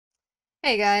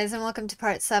Hey guys, and welcome to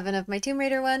part 7 of my Tomb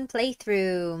Raider 1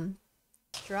 playthrough.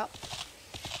 Drop.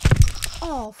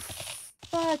 Oh,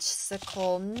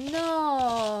 fudgesicle,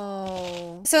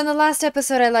 no! So in the last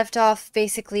episode I left off,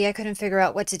 basically I couldn't figure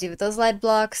out what to do with those lead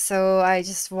blocks, so I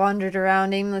just wandered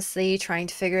around aimlessly trying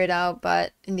to figure it out,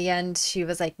 but in the end she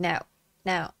was like, no,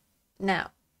 no, no,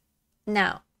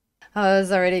 no. I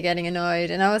was already getting annoyed,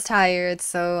 and I was tired,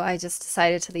 so I just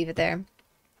decided to leave it there.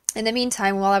 In the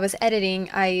meantime, while I was editing,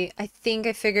 I think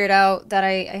I figured out that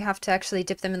I have to actually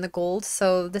dip them in the gold.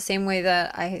 So the same way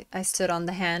that I stood on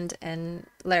the hand and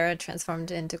Lara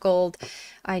transformed into gold,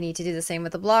 I need to do the same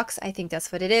with the blocks. I think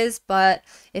that's what it is, but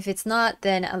if it's not,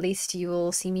 then at least you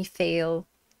will see me fail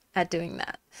at doing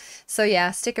that. So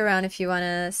yeah, stick around if you want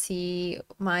to see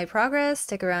my progress.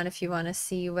 Stick around if you want to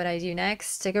see what I do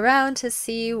next. Stick around to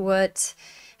see what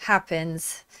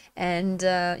happens. And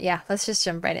yeah, let's just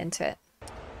jump right into it.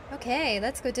 Okay,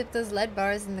 let's go dip those lead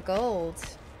bars in the gold.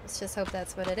 Let's just hope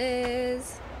that's what it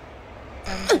is.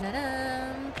 Dum dum dum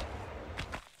dum.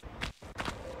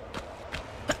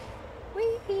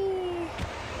 Whee!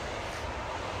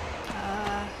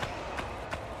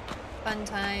 Fun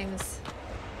times.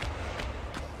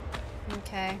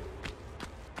 Okay.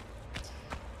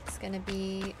 It's gonna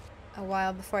be a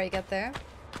while before I get there.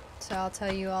 So I'll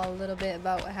tell you all a little bit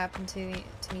about what happened to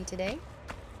me today.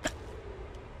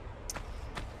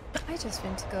 I just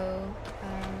went to go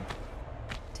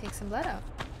take some blood out.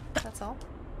 That's all.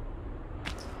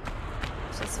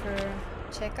 Just for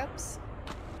checkups.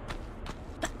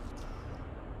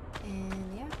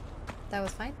 And yeah, that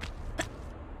was fine.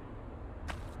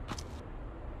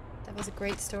 That was a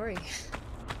great story.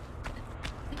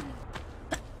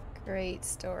 Great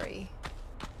story.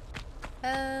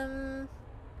 Yeah,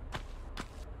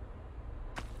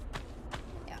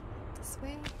 this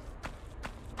way.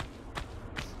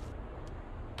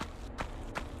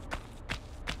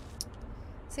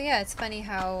 So yeah, it's funny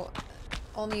how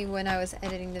only when I was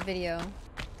editing the video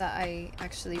that I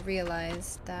actually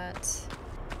realized that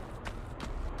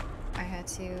I had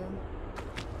to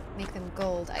make them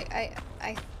gold.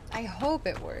 I hope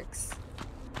it works,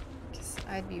 because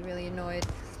I'd be really annoyed.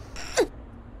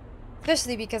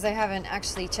 Especially because I haven't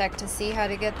actually checked to see how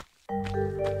to get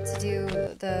to do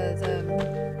the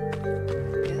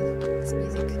yeah, this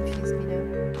music confused me now.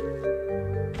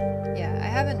 Yeah, I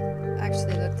haven't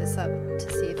actually looked this up to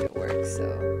see if it works, so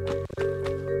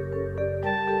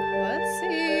let's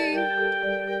see.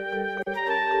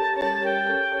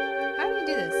 How do you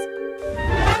do this?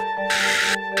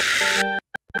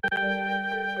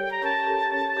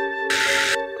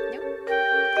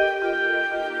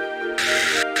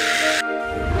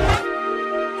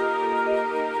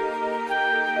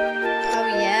 Oh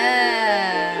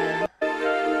yeah!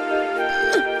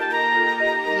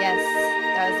 Yes,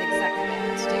 that was exactly what I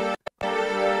had to do.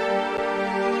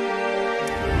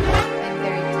 I'm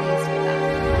very pleased with that.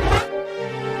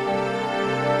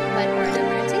 Lead bar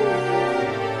number 2. And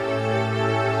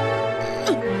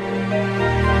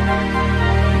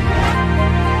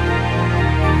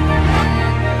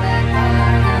lead bar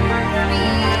number 3.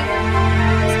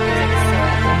 This music is so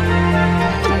epic.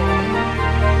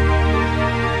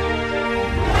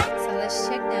 So let's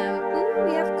check now. Ooh,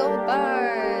 we have gold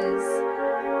bars.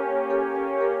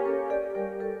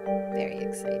 Very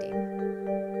exciting.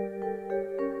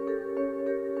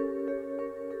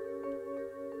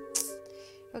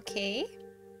 Okay.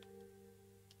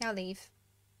 Now leave.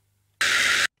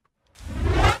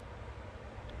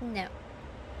 No.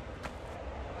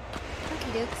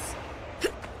 Okie dokes.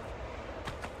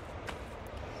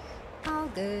 All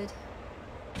good.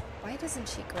 Why doesn't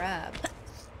she grab?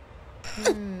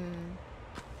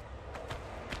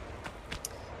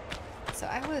 So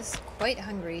I was quite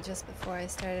hungry just before I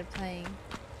started playing,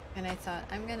 and I thought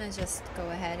I'm gonna just go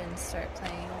ahead and start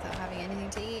playing without having anything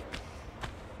to eat.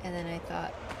 And then I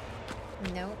thought,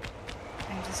 nope,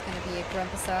 I'm just gonna be a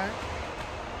grumpasaur.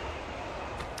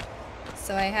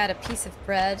 So I had a piece of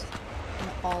bread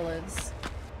and olives.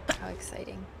 How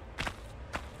exciting.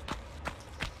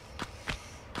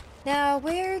 Now,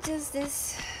 where does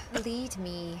this lead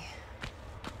me?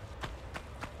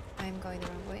 I'm going the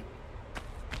wrong way.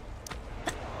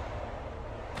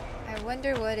 I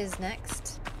wonder what is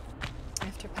next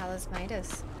after Palace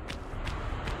Midas.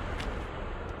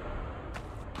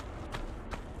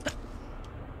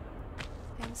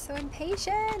 I'm so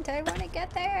impatient! I want to get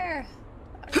there!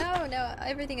 Oh, no,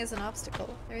 everything is an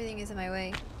obstacle. Everything is in my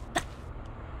way.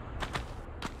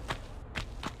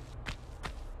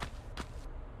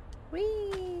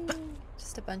 Whee!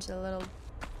 Just a bunch of little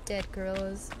dead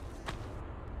gorillas.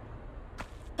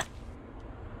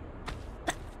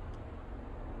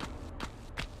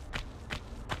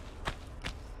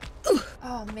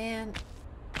 Oh man,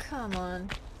 come on.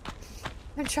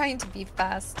 I'm trying to be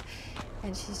fast,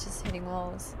 and she's just hitting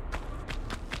walls.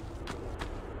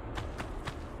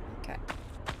 Okay.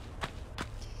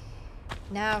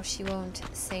 Now she won't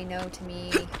say no to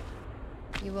me.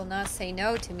 You will not say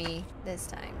no to me this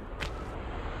time.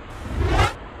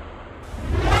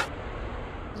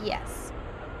 Yes.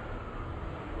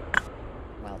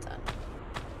 Well done.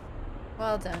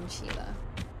 Well done, Sheila.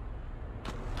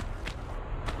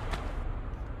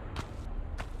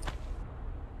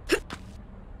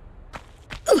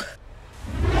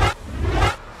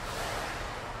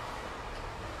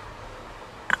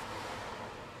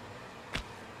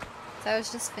 So I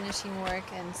was just finishing work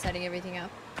and setting everything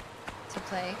up to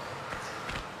play,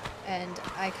 and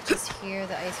I could just hear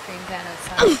the ice cream van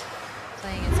outside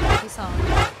playing its creepy song.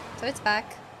 So it's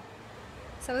back.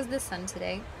 So was the sun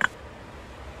today.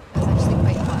 It was actually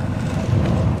quite hot.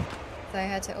 So I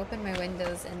had to open my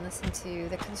windows and listen to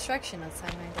the construction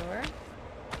outside my door,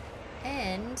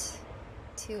 and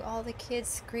to all the kids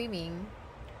screaming,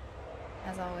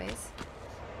 as always.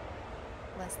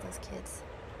 Bless those kids.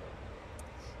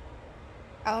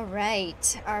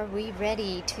 Alright, are we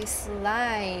ready to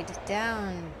slide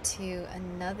down to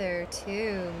another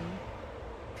tomb?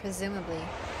 Presumably.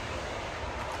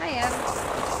 I am.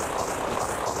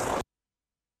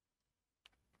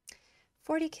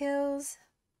 40 kills,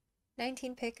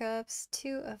 19 pickups,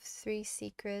 2 of 3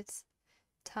 secrets,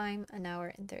 time 1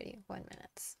 hour and 31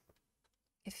 minutes.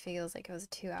 It feels like it was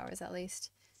 2 hours at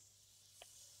least.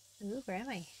 Ooh, where am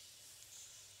I?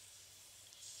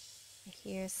 I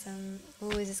hear some... Ooh,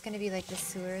 is this gonna be like the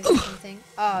sewers or something?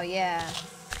 Oh, yeah.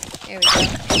 Here we go.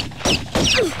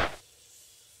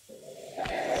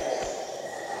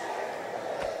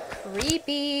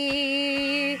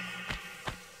 Creepy!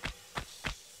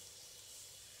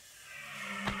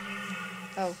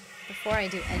 Oh, before I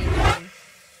do anything,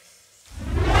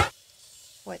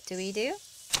 what do we do?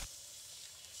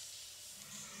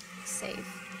 Save.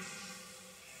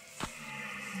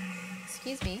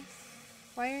 Excuse me.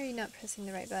 Why are you not pressing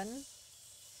the right button?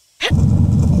 There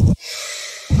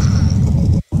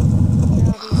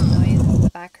are all these noises in the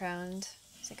background.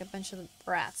 It's like a bunch of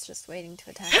brats just waiting to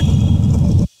attack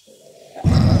me.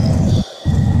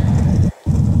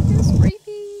 It's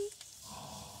creepy.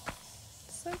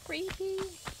 It's so creepy.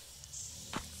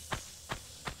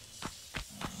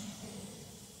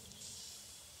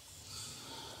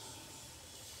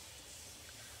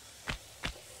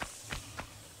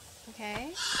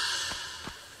 Okay.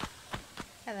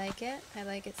 I like it. I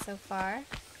like it so far.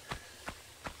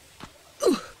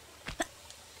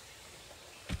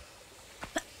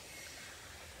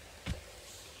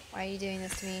 Why are you doing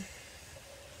this to me?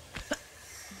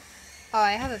 Oh,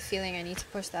 I have a feeling I need to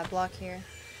push that block here.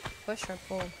 Push or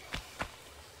pull?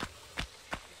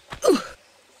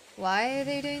 Why are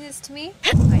they doing this to me?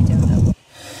 I don't know.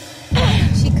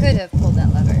 She could have pulled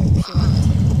that lever if she wanted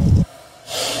to.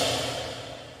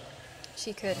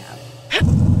 She could have.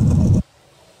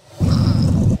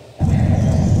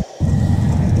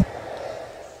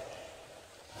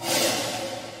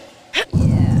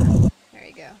 Yeah, there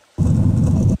we go.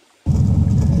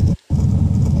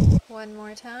 One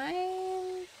more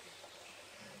time.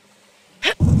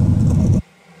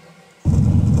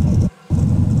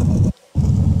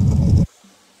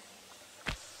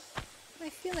 I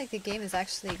feel like the game is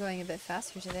actually going a bit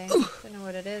faster today. Don't know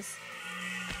what it is.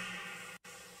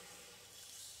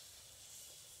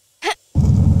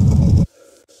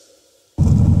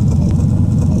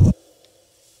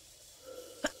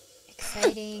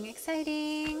 Exciting,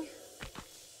 exciting.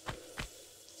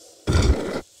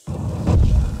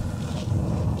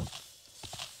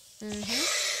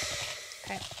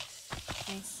 Okay.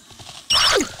 Nice.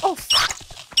 Oh!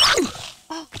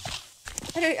 Oh!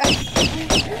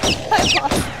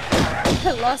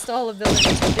 I lost all ability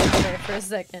to think there for a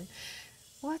second.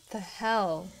 What the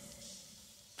hell?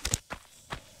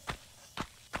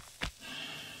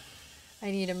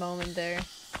 I need a moment there.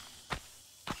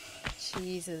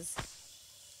 Jesus.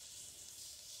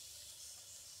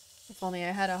 If only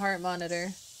I had a heart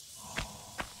monitor.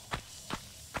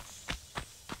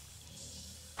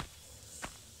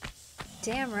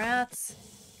 Damn rats.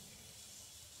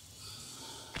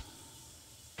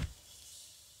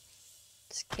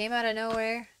 Just came out of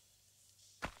nowhere.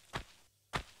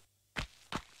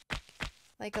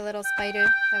 Like a little spider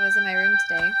that was in my room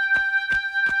today.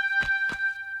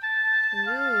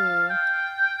 Ooh.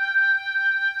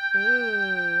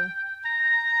 Ooh.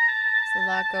 There's a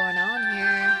lot going on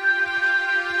here.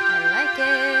 I like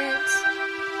it.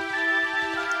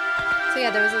 So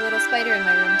yeah, there was a little spider in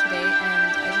my room today,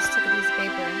 and I just took a piece of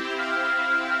paper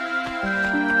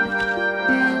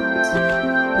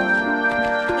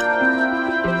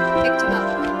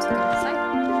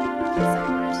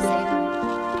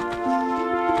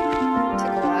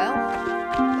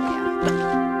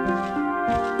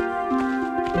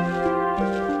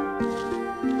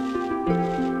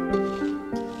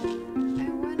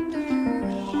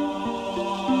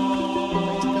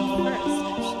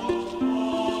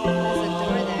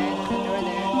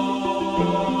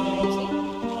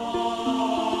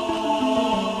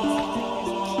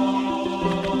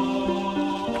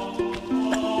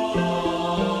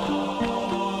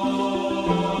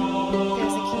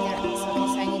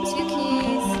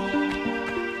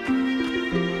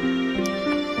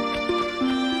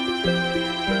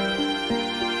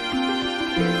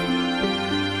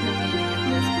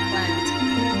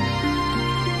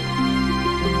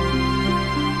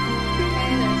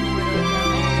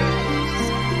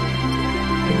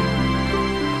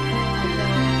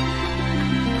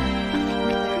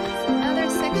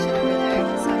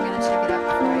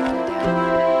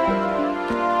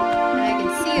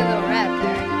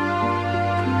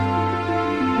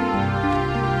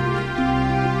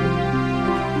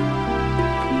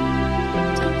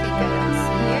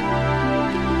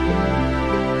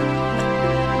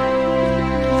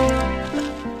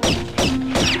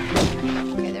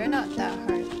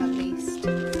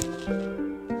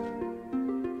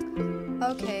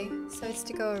Okay, so it's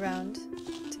to go around,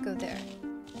 to go there.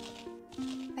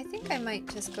 I think I might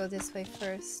just go this way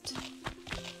first.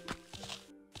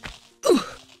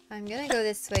 I'm gonna go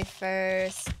this way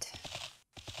first.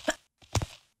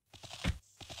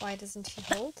 Why doesn't she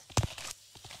hold?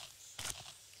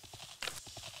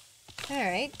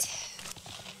 Alright.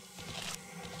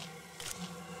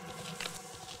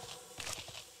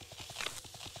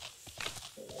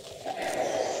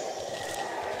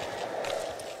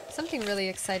 Something really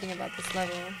exciting about this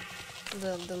level.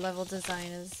 The level design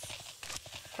is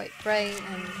quite bright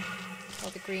and all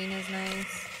the green is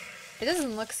nice. It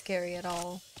doesn't look scary at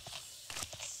all.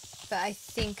 But I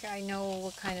think I know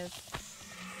what kind of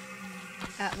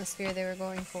atmosphere they were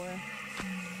going for.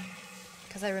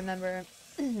 Because I remember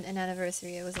an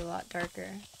anniversary it was a lot darker.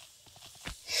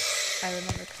 If I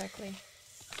remember correctly.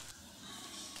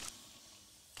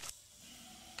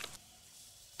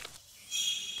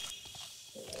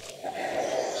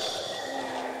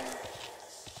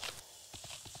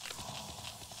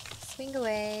 Swing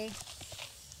away.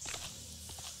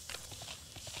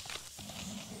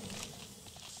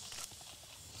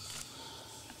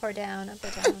 Up or down, up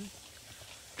or down.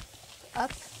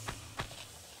 Up.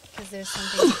 Because there's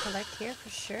something to collect here for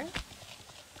sure.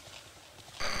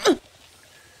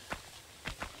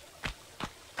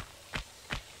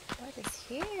 What is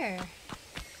here?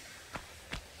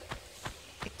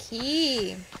 A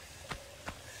key.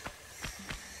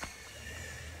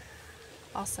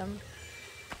 Awesome.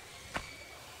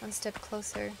 One step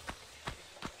closer.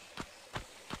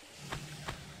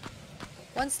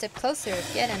 One step closer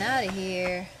to getting out of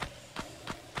here.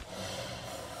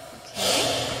 Okay.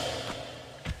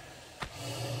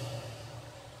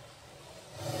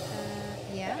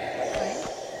 Yeah, fine.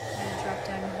 I'm gonna drop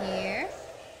down here.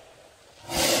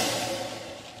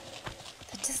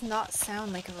 That does not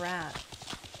sound like a rat.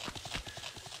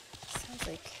 It sounds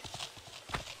like...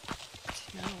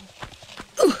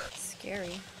 no.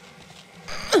 Scary.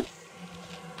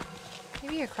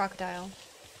 Maybe a crocodile.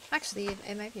 Actually,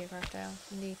 it might be a crocodile,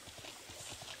 indeed.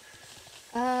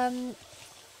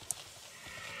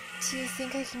 Do you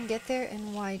think I can get there,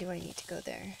 and why do I need to go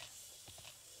there?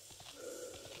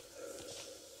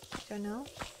 I don't know,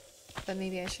 but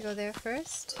maybe I should go there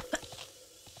first.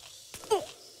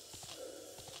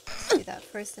 Let's do that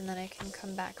first, and then I can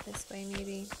come back this way,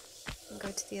 maybe, and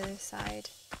go to the other side.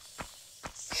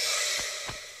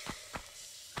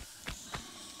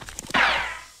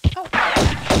 Oh!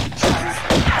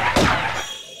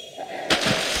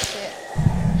 Shit.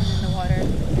 I'm in the water.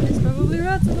 There's probably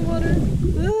rats in the water.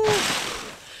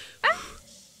 Ah!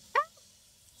 Ah!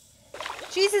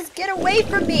 Jesus, get away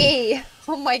from me!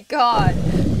 Oh my god.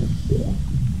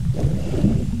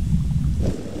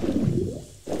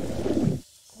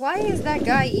 Why is that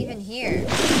guy even here?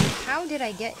 How did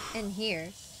I get in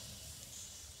here?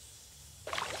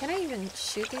 Can I even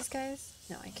shoot these guys?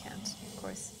 No, I can't, of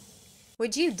course.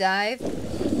 Would you dive,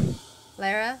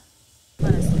 Lara?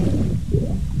 Honestly.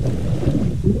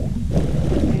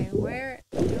 Okay, where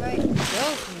do I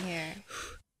go from here?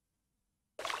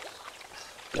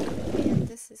 Man,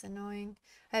 this is annoying.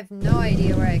 I have no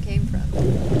idea where I came from.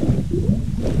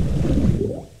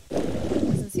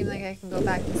 Doesn't seem like I can go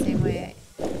back the same way.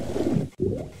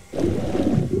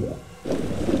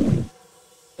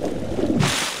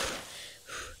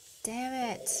 Damn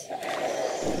it.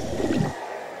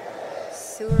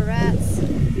 Sewer rats.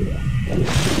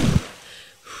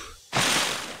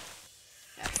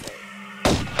 That's it.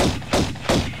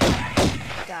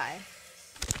 Die.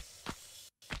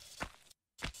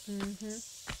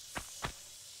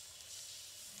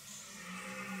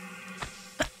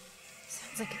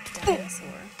 Sounds like a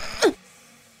dinosaur.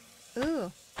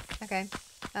 Ooh. Okay.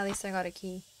 At least I got a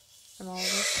key from all of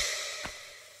this.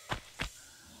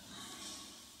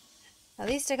 At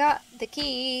least I got the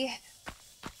key.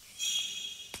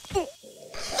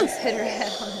 Just hit her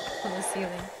head on the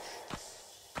ceiling.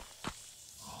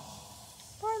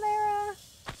 Poor Lara.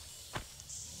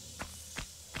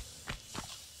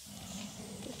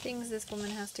 The things this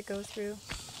woman has to go through.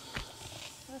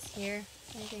 What's here?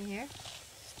 Anything here?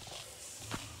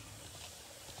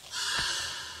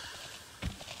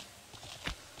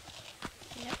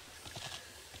 Yep.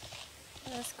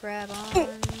 Let's grab on.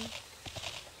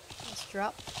 Let's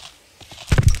drop.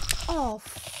 Oh,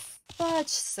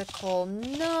 fudgesicle,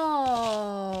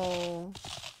 no!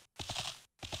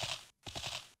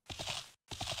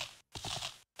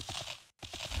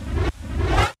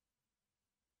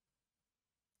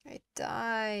 I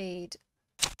died.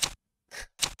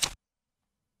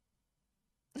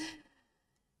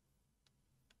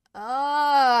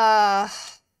 Ah.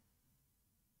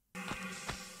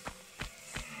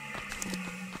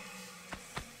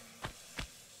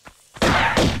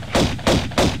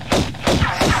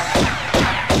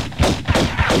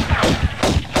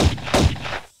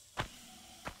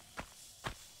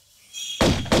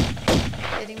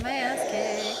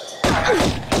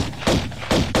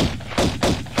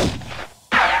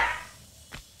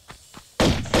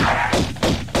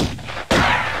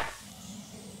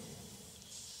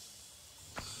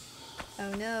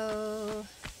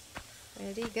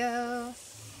 go.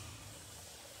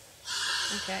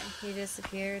 Okay, he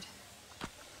disappeared.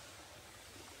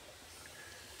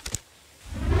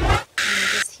 Let me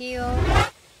just heal.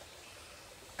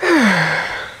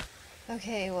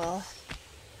 Okay, well.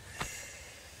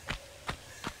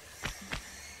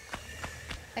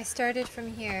 I started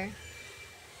from here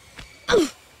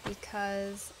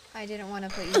because I didn't want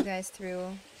to put you guys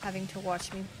through having to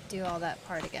watch me do all that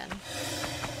part again.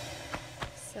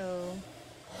 So,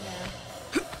 yeah.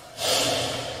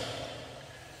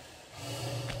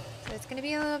 So it's gonna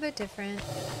be a little bit different.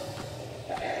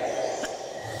 My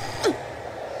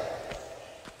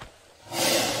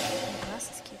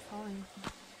glasses keep falling.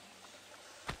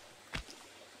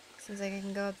 Seems like I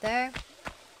can go up there.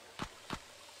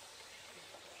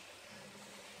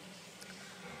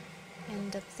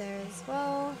 And up there as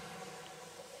well.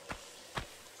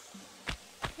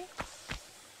 Okay.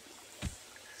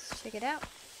 Let's check it out.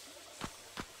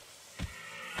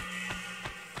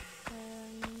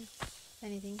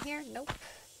 Anything here? Nope.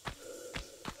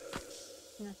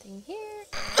 Nothing here.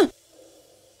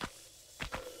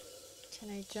 Can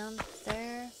I jump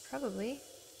there? Probably.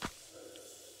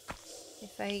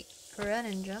 If I run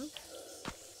and jump.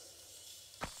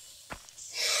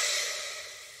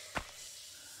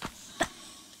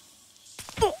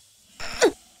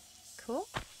 Cool.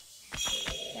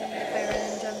 And if I run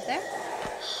and jump there.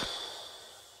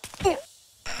 Yeah.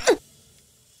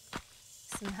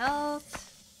 Some health.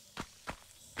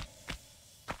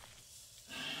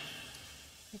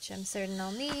 Which I'm certain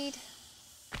I'll need.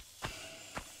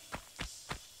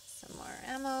 Some more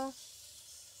ammo.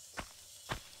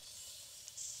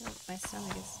 Oh, my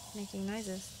stomach is making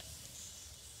noises.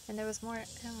 And there was more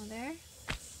ammo there.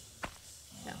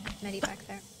 No, medi back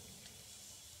there.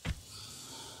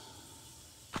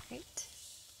 Great.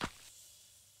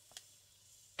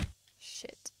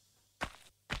 Shit.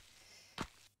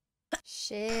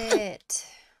 Shit.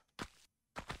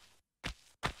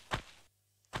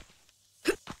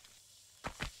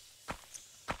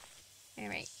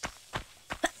 Alright.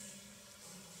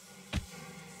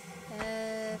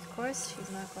 Of course,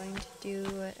 she's not going to do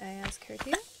what I ask her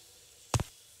to.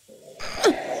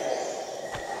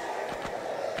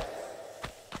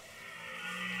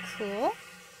 Cool.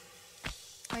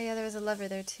 Oh yeah, there was a lever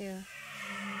there too.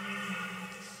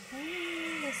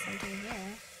 There's something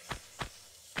here.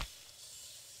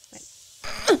 Wait,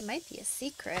 it might be a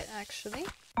secret, actually.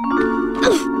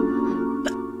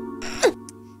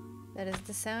 That is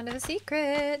the sound of a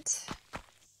secret.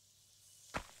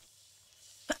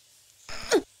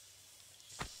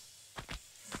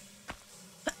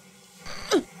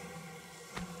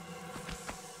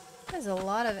 There's a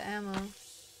lot of ammo.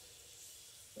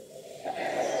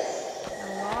 A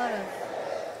lot of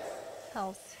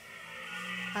health.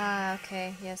 Ah,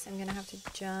 okay. Yes, I'm gonna have to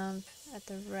jump at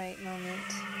the right moment.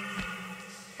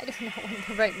 I don't know when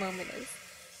the right moment is.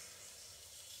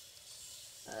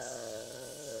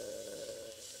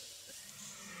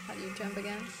 How do you jump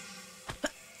again?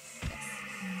 Yes.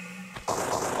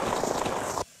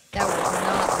 That was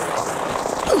not the right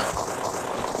moment.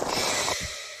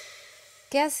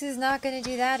 Guess who's not gonna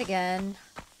do that again?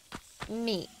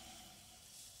 Me.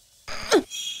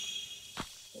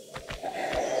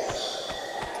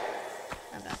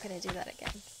 I'm not gonna do that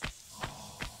again.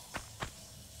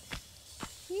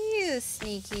 You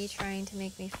sneaky, trying to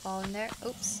make me fall in there.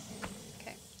 Oops.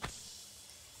 Okay.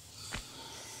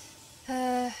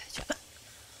 Jump.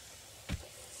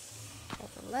 Pull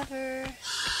the lever.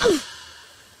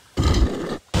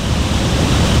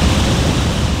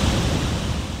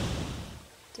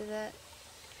 Did that...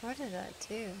 What did that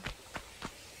do?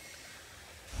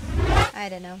 I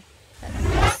don't know. But I'm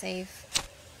gonna save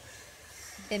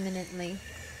imminently.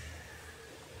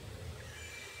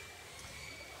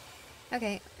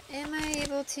 Okay, am I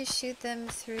able to shoot them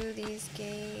through these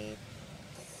gates?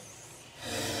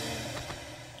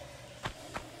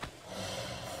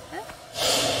 Huh?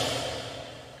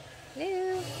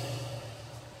 Hello?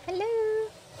 Hello?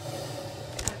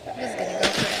 I'm just gonna go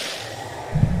for it.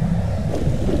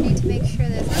 I need to make sure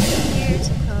there's nothing here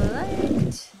to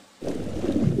collect.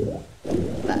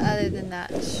 But other than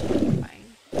that, it should be fine.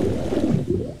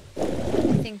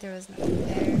 I think there was nothing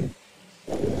there.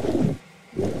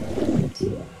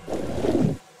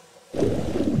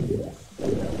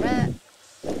 Rat.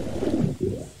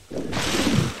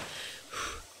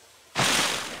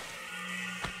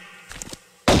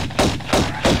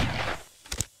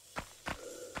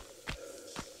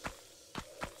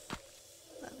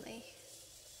 Lovely.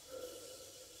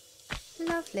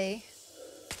 Lovely.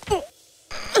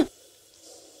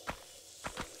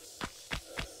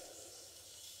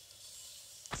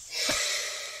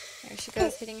 There she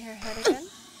goes, hitting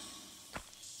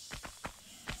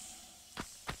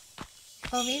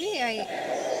Oh, maybe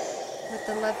with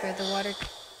the lever, the water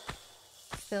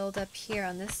filled up here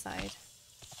on this side.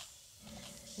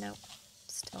 Nope.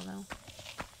 Still no.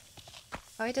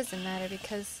 Oh, it doesn't matter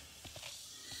because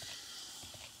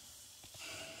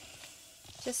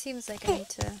it just seems like I need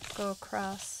to go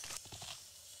across.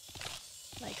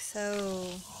 Like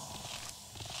so.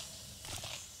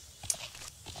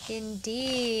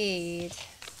 Indeed.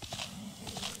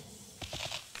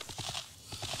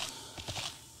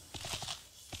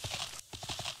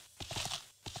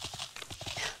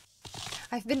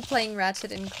 I've been playing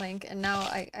Ratchet and Clank, and now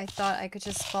I thought I could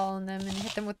just fall on them and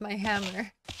hit them with my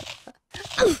hammer.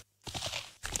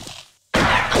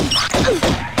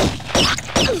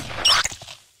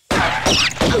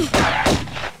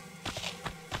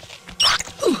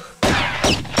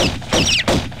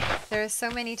 There are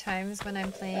so many times when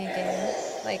I'm playing a game,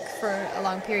 like for a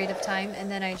long period of time,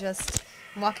 and then I'm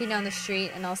walking down the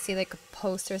street and I'll see like a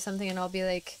post or something, and I'll be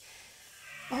like,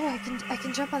 oh, I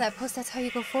can jump on that post, that's how you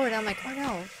go forward. I'm like, oh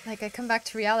no. Like I come back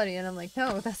to reality and I'm like,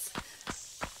 no, that's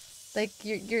like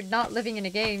you're not living in a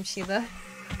game, Sheila.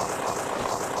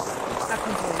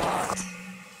 Happens a lot.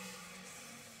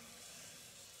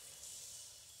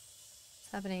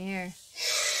 What's happening here?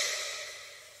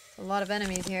 There's a lot of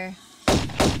enemies here.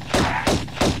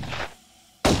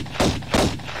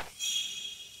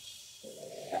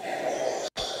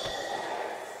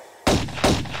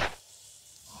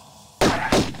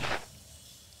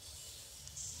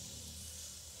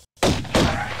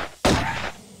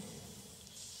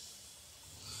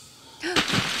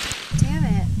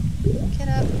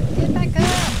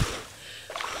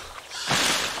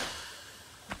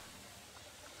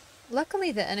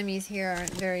 Luckily the enemies here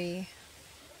aren't very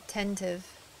attentive.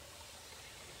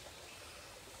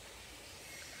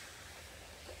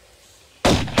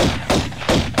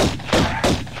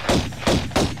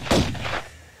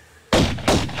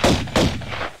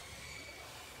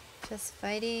 Just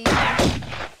fighting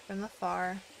from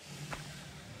afar.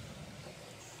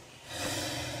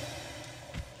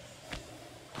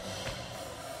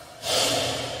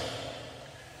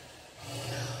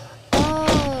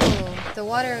 Oh, the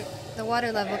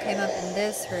water level came up in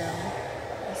this room.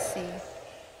 Let's see.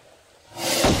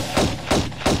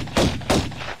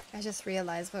 I just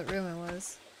realized what room it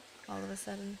was all of a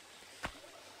sudden.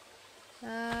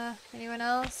 Anyone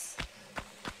else?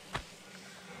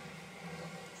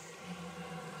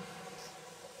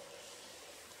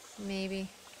 Maybe.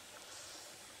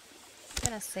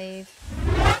 Gonna save.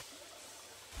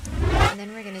 And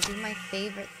then we're gonna do my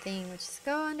favorite thing, which is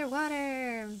go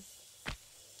underwater.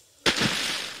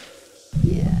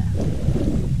 Yeah.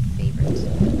 Favorite.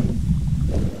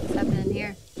 What's happening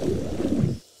here?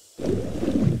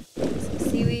 Some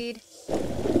seaweed.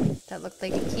 That looked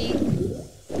like a key.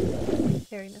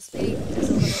 Very misleading. There's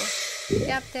a little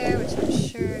gap there, which I'm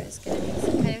sure is gonna be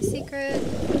some kind of secret.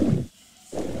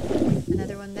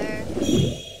 Another one there.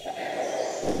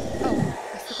 Oh,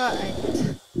 I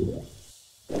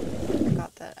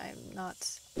forgot that I'm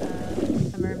not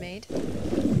a mermaid,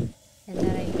 and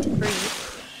that I need to breathe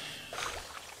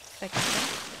effectively.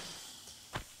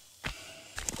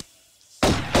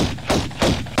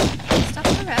 Stop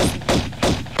harassing me.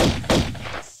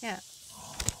 Yeah.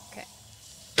 Okay.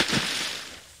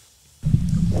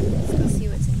 Let's go see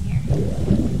what's in here.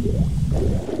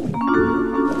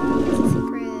 It's a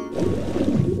secret.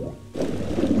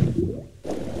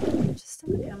 Just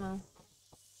some ammo.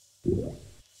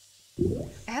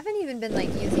 I haven't even been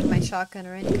like using my shotgun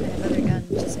or any kind of other gun,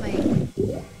 just my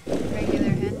regular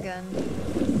handgun,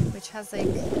 which has like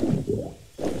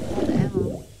all the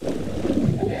ammo.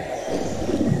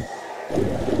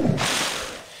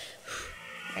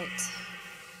 Right.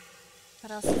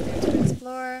 What else is there to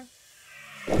explore?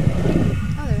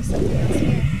 Oh, there's something else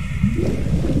here.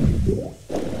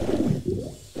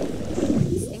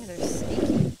 These things are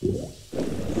sneaky.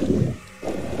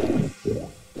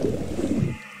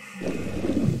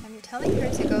 I'm telling her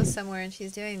to go somewhere and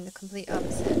she's doing the complete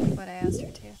opposite of what I asked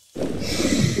her to.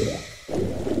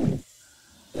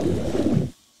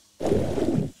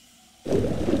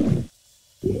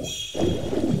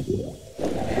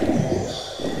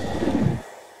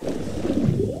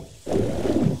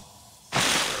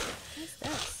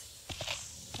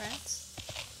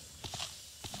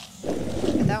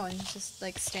 That one just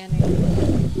like standing.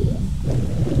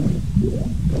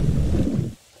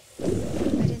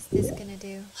 What is this gonna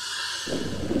do?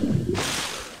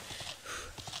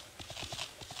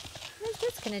 What is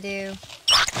this gonna do?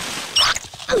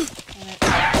 Damn it.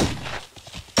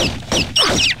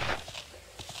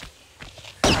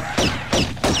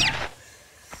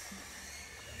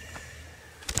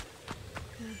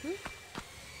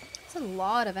 It's a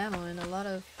lot of ammo and a lot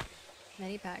of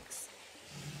medipacks.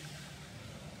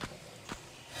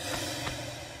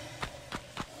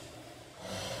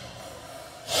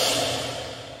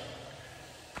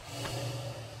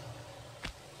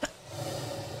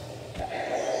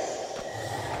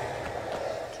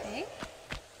 Okay.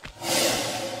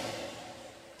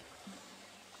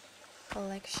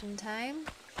 Collection time.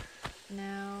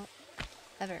 Now,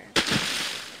 ever.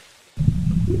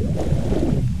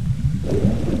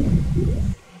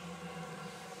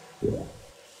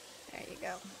 There you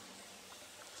go.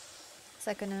 Is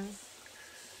that gonna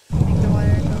make the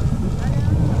water go? Oh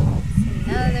no! It's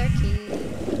another key.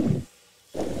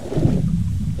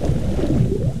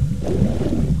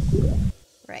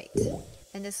 Right.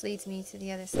 And this leads me to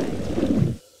the other side.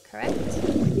 Correct?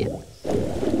 Yeah.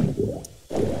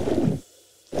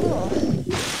 Cool.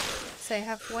 So I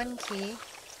have one key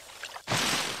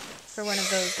for one of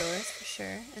those doors, for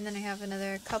sure. And then I have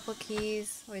another couple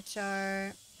keys, which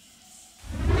are...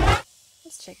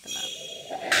 Let's check them out.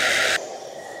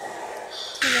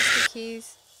 2 rusty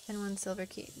keys and 1 silver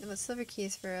key. The silver key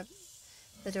is for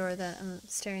the door that I'm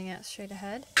staring at straight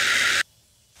ahead.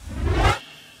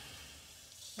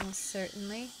 Most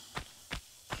certainly.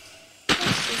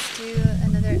 Let's just do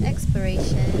another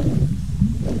exploration.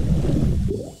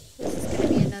 This is going to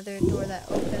be another door that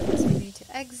opens for me to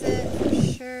exit, for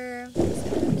sure.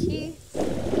 Silver key.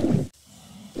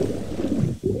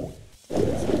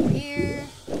 Here.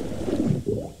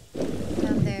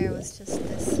 Down there was just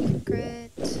the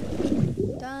secret.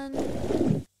 Done.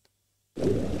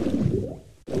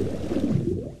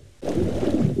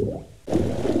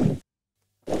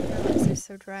 My lips are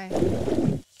so dry. I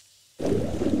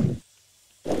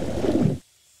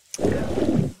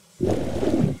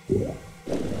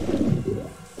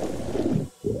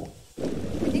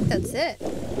think that's it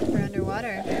for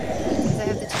underwater. Because I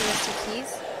have the 2 rusty keys.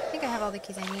 I think I have all the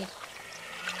keys I need.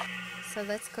 So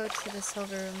let's go to the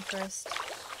silver room first.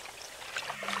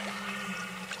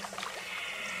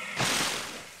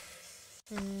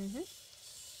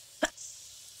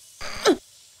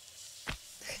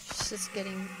 It's just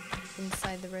getting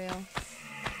inside the rail.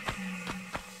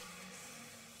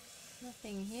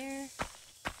 Nothing here.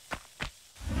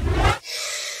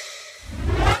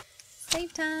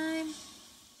 Save time!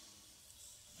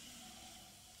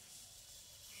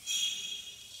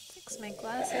 Fix my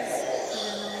glasses for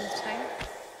the millionth time.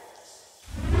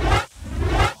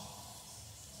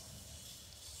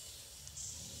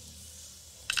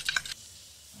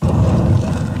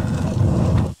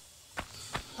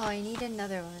 Oh, I need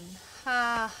another one.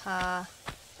 Ha ha.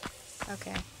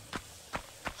 Okay.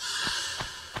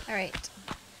 Alright.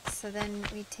 So then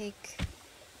we take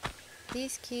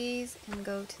these keys and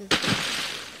go to the...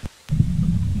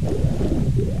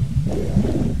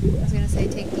 I was gonna say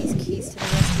take these keys to the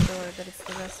rusty door, but it's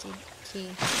the rusty key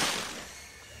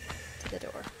to the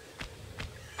door.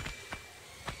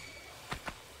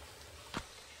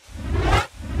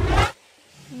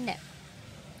 No.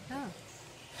 Oh.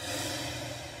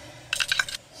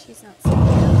 She's not saying no.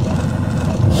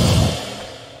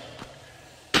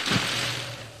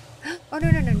 Oh no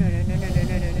no no no no no no no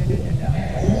no no no no no.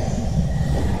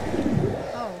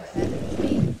 Oh heavens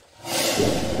me.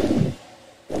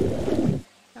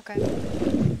 Okay.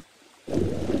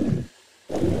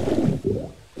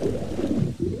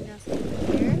 Nothing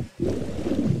here.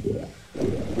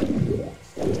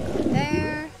 Go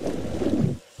there.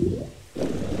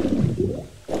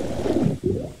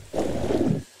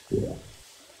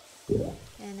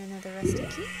 And another rusty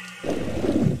key.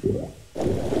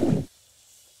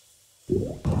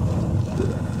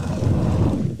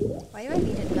 Why do I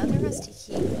need another rusty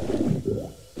key?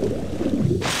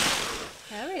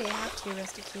 I already have 2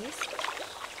 rusty keys.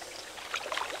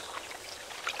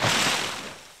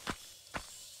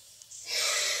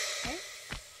 Okay.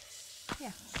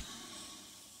 Yeah.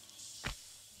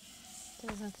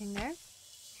 There's nothing there.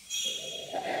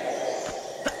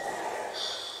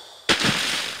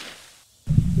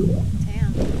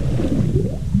 Damn.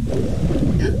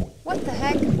 What the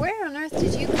heck? Where on earth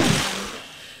did you come from?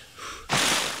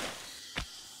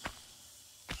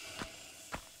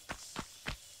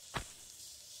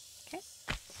 Okay.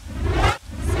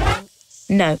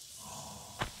 No.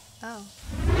 Oh.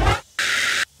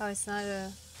 Oh, it's not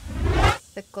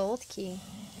the gold key.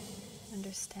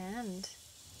 Understand.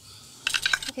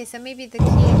 Okay, so maybe the key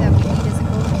that we need is a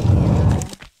gold key.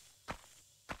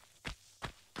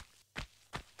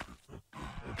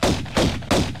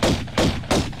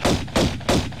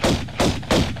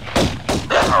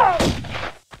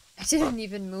 I didn't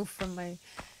even move from my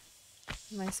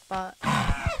spot.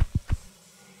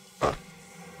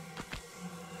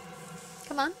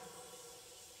 Come on.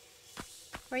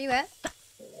 Where you at?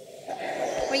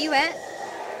 Where you at?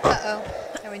 Uh-oh.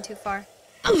 I went too far.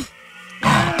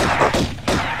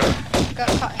 Got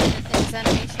caught in his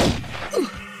animation.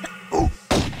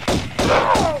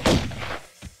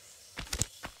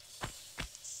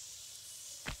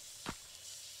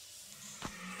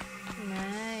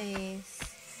 Nice.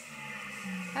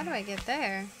 How do I get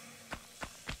there?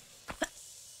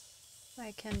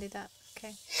 I can do that.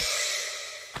 Okay.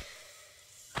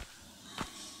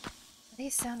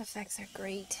 These sound effects are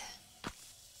great.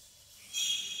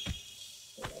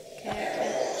 Okay,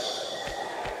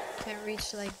 I can't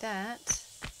reach like that.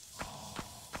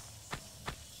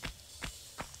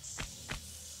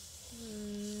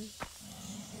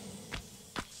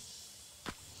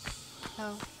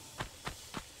 Oh.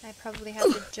 I probably have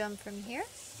to jump from here.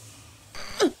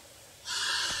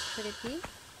 Could it be?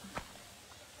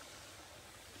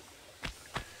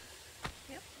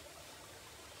 Yep.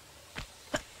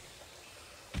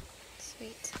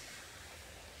 Sweet.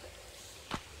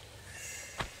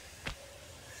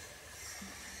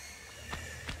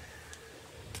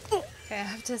 Okay, I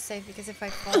have to save because if I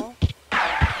fall...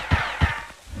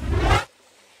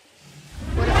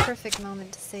 What a perfect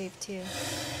moment to save, too.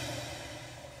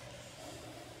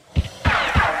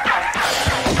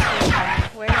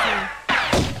 Where is he?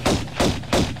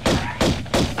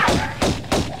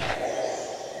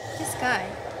 This guy.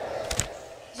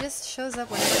 He just shows up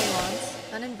whenever he wants,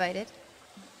 uninvited.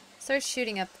 Starts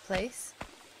shooting up the place.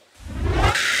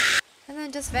 And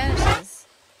then just vanishes.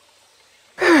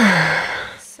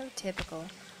 So typical.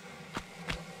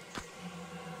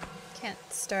 Can't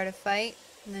start a fight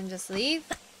and then just leave.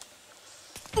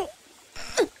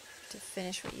 To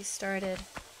finish what you started.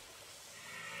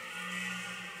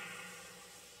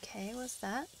 Okay, what's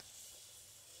that?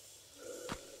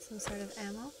 Some sort of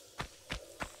ammo?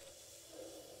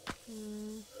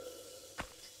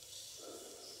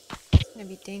 It's gonna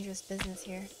be dangerous business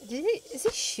here. Is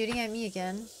he shooting at me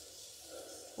again?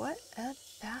 What a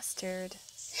bastard.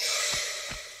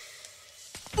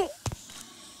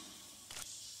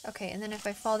 Okay, and then if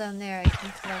I fall down there, I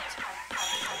can collect.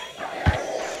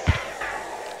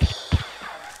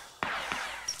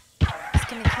 He's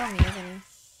gonna kill me, isn't he?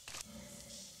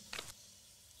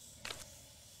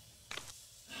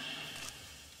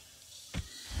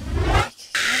 I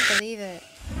can't believe it.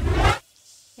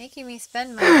 Making me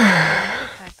spend my money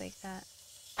pack like that.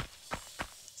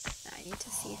 Now I need to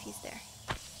see if he's there.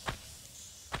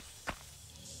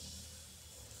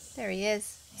 There he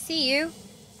is. I see you.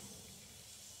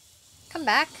 Come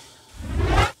back.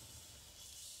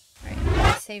 Alright, I'm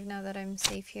gonna save now that I'm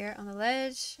safe here on the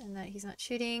ledge and that he's not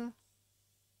shooting.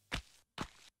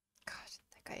 God,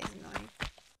 that guy is annoying.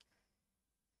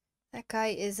 That guy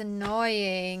is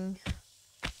annoying.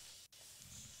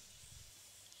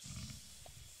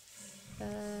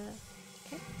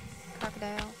 Okay.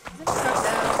 Crocodile. Is it a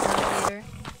crocodile or an alligator?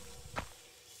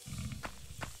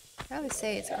 I always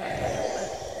say it's a crocodile, but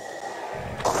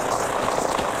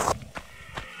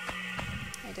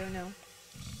I don't know.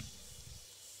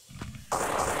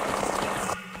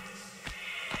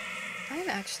 I'm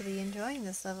actually enjoying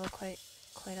this level quite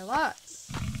a lot.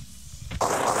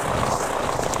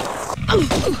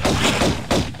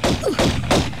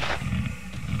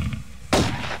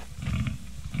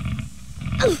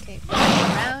 Okay,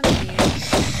 around you.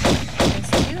 There's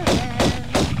two of them.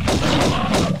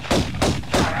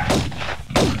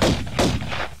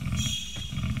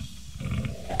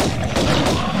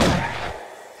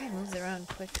 Guy moves around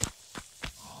quick.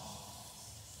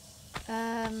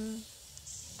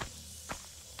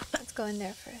 Let's go in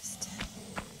there first.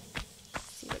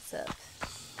 See what's up.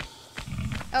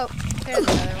 Oh, there's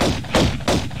another one.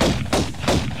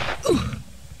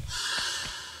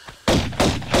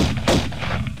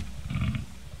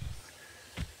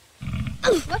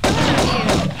 Look around you!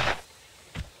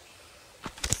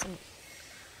 Some...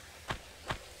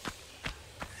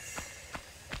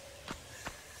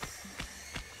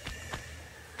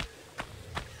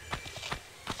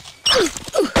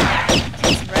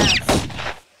 These rats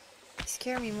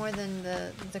scare me more than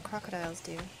the crocodiles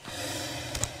do.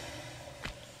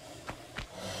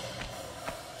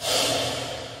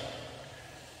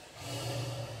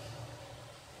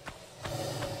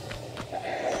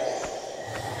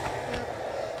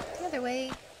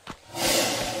 Way.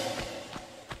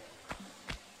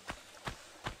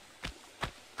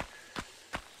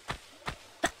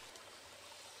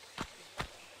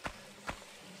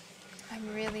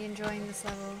 I'm really enjoying this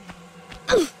level.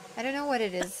 I don't know what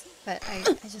it is, but I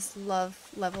just love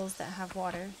levels that have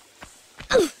water.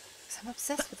 Because I'm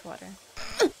obsessed with water.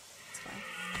 That's why.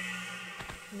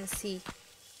 And the sea.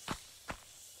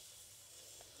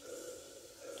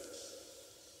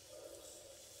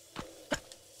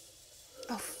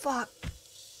 fuck.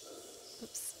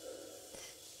 Oops.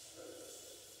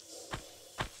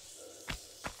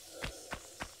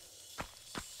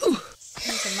 I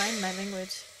need to mind my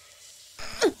language.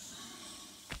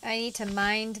 I need to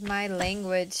mind my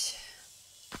language.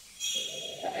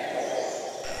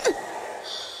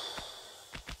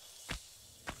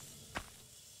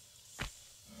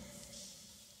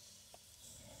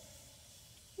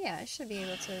 Yeah, I should be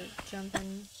able to jump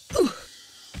in.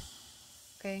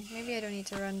 Okay, maybe I don't need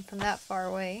to run from that far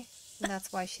away. And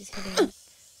that's why she's hitting.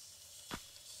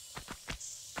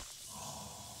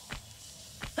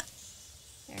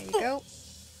 There you go.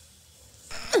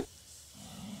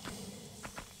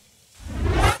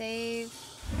 Save.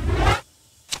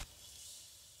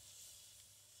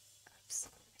 Oops,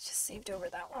 I just saved over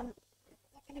that one.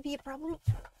 Not gonna be a problem.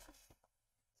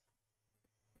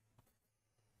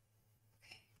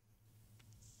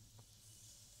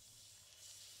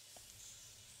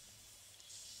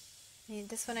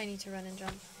 This one I need to run and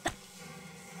jump.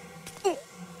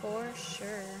 For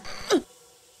sure.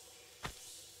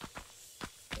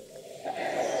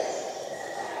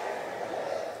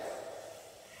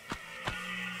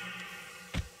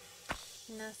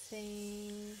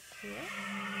 Nothing here.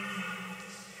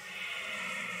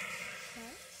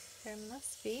 Okay, there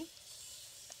must be.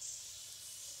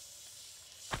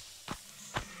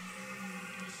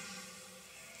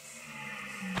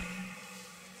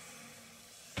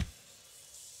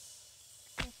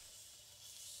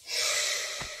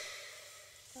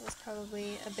 That was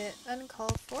probably a bit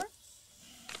uncalled for.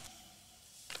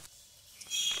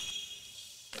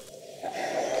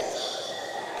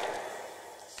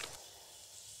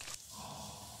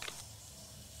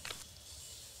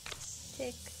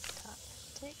 Tick tock,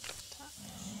 tick tock.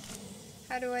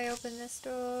 How do I open this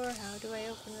door? How do I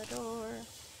open the door?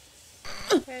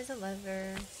 There's a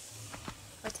lever.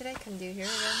 What did I come do here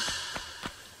again?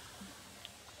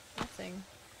 Nothing.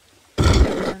 I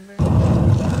don't remember.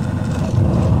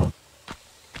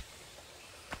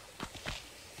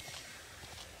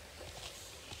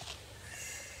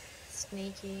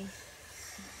 Sneaky.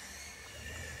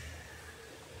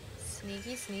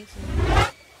 Sneaky, sneaky.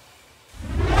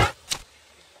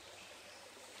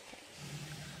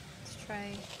 Let's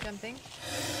try jumping.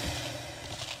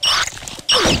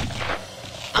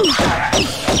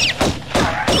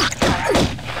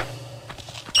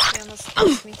 She almost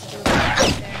forced me to do that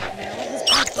there, and I almost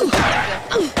get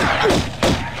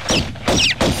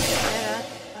up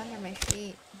under my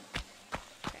feet.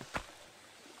 Okay.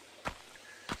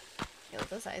 Yo,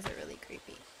 those eyes are really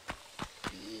creepy.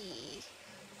 Eee.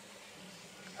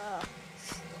 Oh.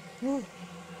 Woo.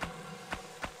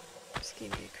 Just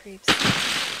gave me the creeps.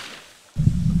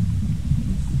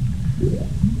 Okay,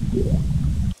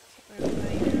 where am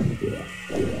I now?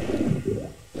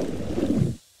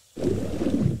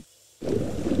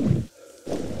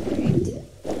 Alright.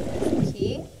 There's the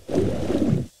key.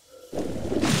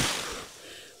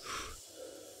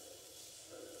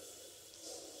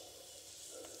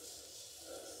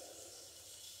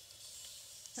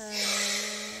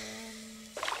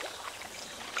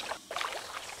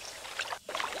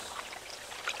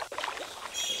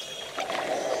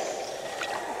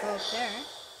 Go up there.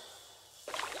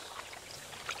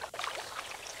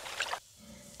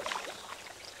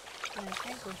 And I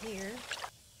can't go here.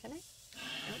 Can I?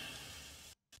 Nope.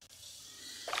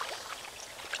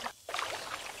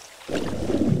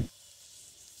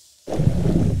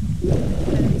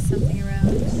 Gotta be something around.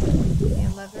 Maybe a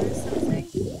lever or something?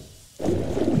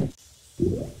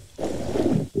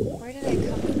 Where did I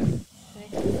come from? Did I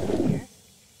come from here?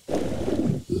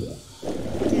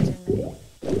 Didn't I?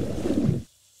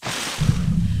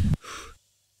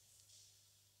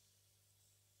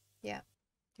 Yeah.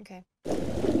 Okay.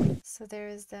 So there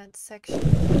is that section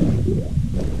here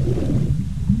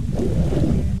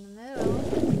in the middle.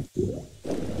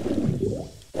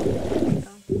 There we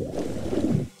go.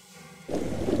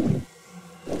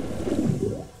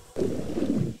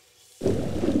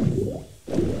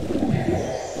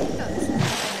 Oh, this is an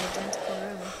identical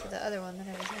room to the other one that I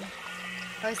was in.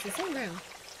 Oh, it's the same room.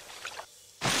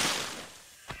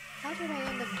 How did I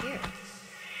end up here?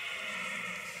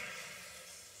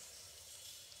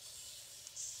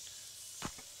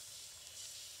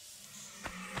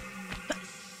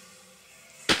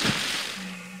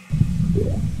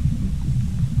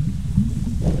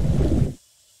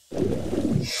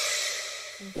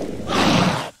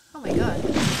 Oh my god.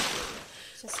 It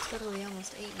just totally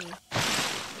almost ate me.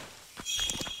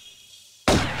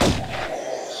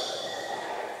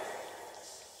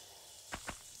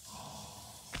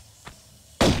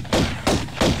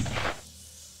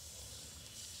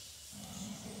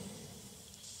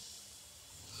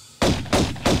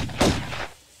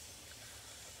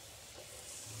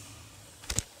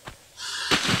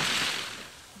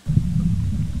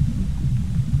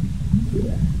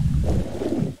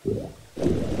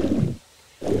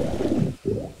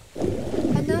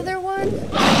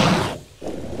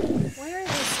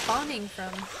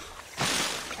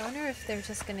 if they're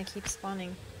just gonna keep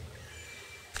spawning.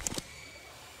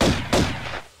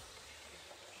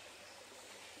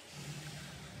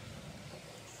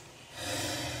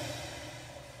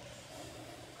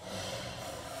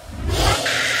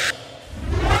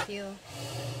 Feel.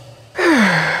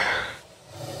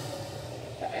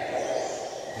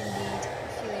 Indeed, I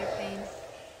feel your pain.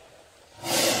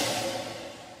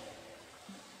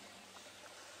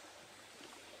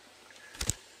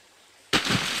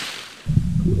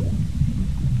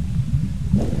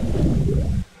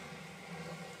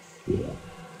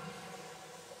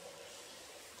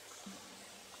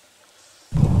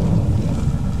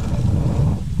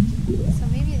 So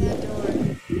maybe that door.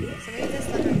 So maybe this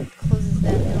lever closes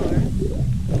that door,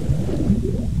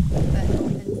 but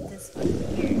opens this one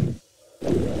here.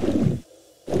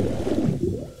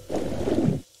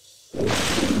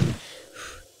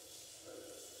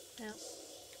 No.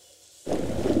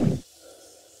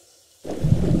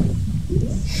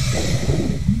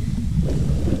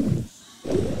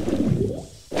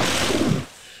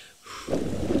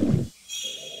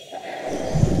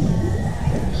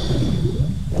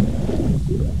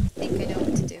 I think I know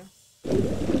what to do.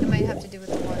 It might have to do with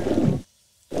the water level.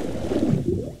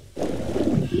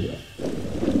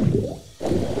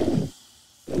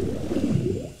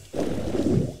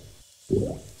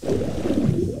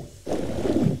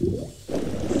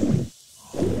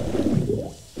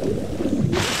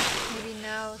 Maybe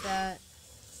now that...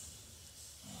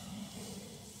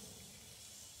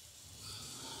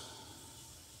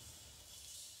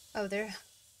 Oh, they're...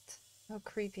 Oh,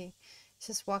 creepy. It's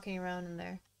just walking around in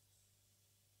there.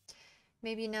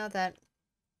 Maybe now that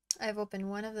I've opened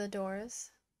one of the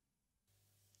doors,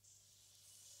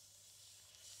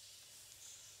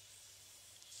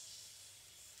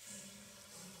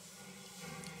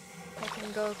 I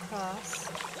can go across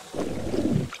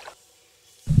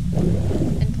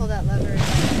and pull that lever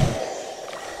again.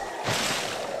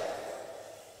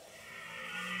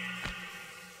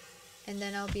 And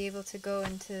then I'll be able to go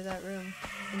into that room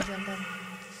and jump in.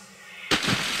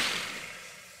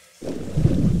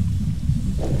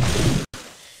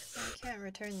 I can't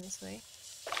return this way.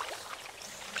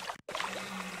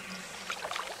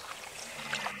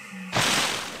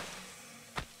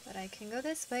 But I can go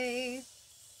this way.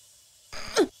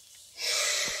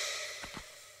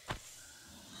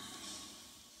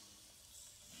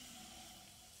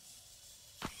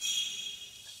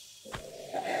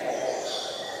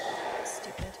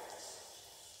 Stupid.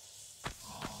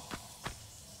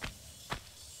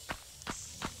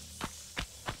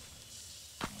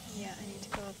 Yeah, I need to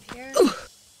go up here.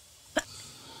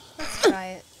 Let's try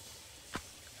it.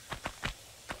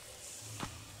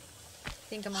 I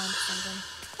think I'm on to something.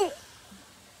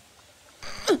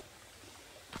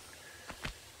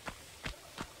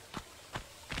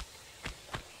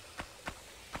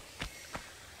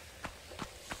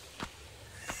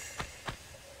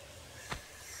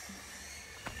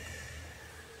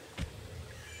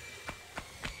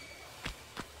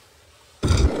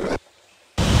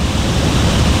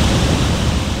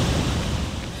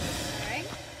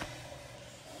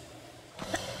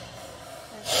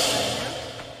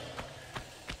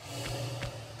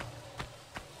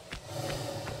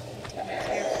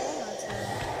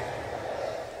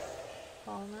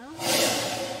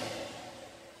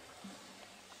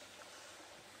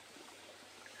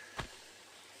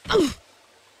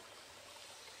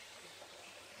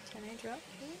 Can I drop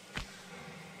it?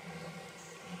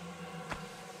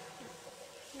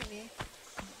 Maybe.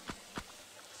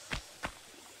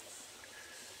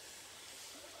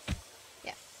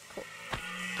 Yeah, cool.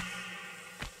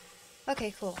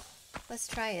 Okay, cool. Let's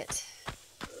try it.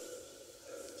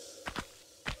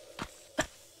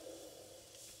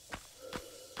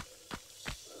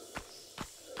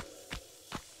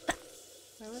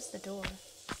 Where was the door?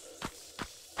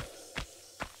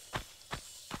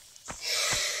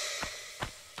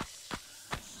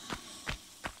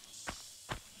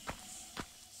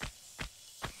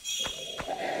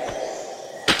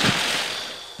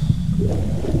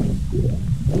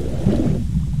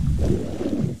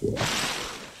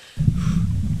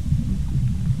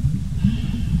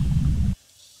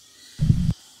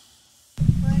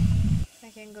 What? I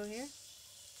can go here?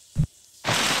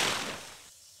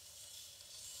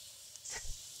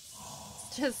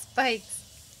 It's just spikes.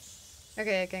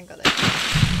 Okay, I can't go there.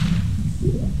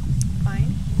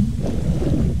 Fine.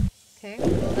 Okay,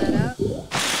 pull that out.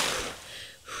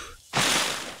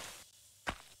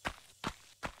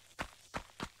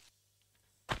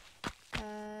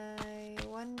 I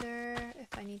wonder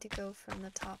if I need to go from the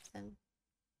top then.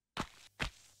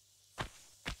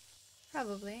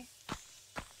 Probably.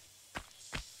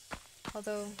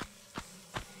 Although,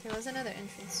 There was another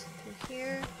entrance through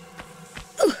here,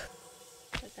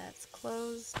 but that's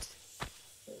closed.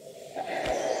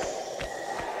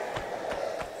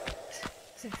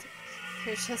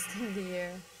 They're just in the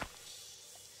air.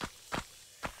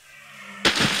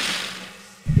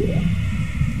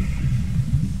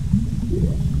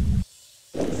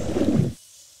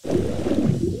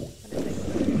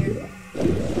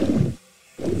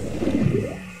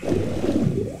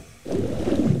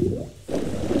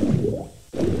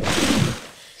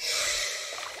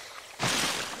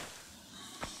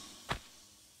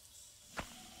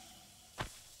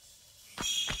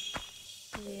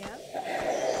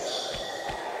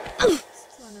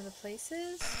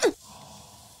 Places,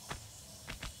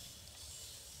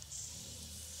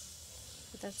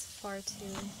 but that's far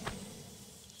too.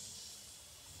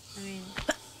 I mean,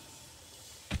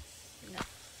 no.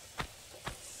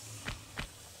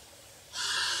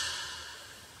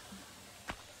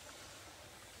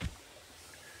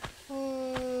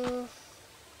 Oh.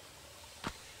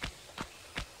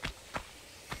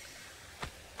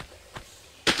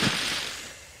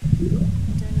 I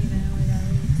don't even know where that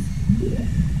leads.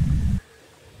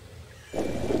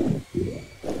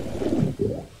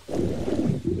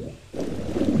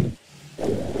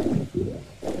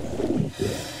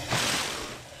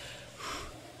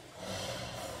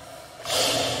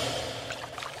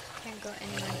 Can't go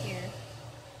anywhere here.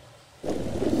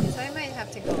 So I might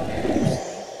have to go up actually.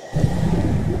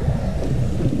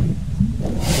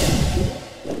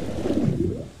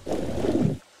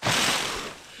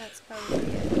 That's probably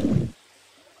it.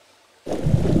 In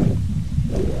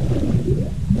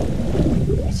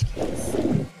which case.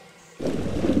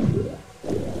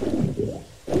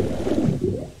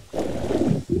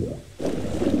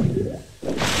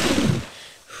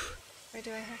 Where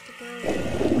do I have to go?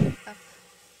 Up.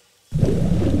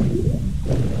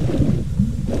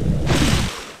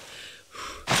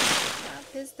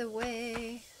 Up is the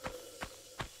way.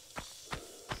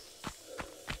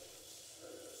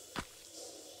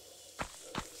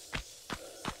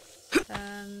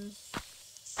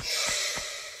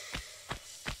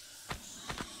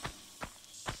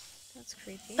 That's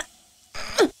creepy.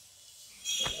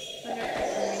 Wonder if I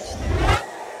can reach there.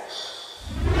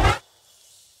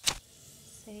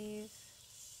 Save.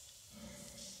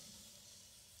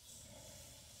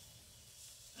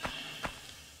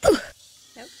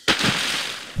 Nope.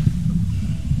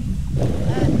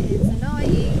 That is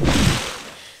annoying.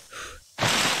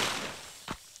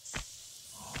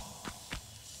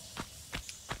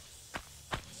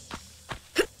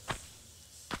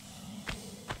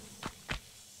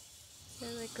 Is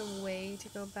there like a way to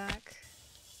go back?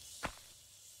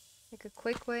 Like a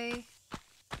quick way?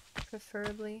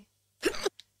 Preferably.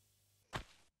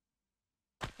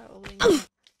 Probably not.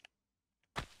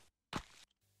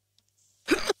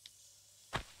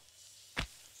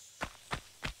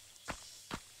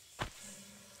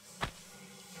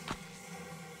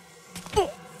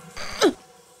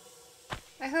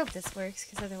 I hope this works,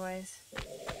 because otherwise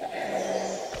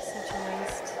such a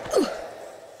waste.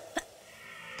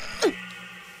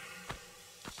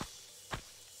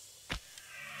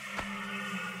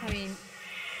 I mean,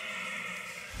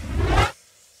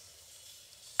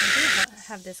 I do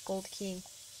have this gold key.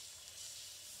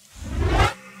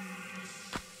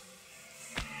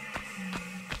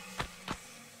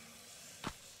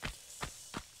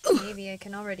 Maybe I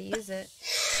can already use it.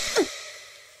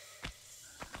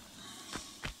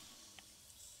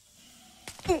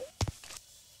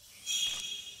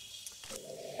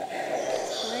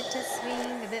 Let us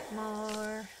swing a bit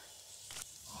more.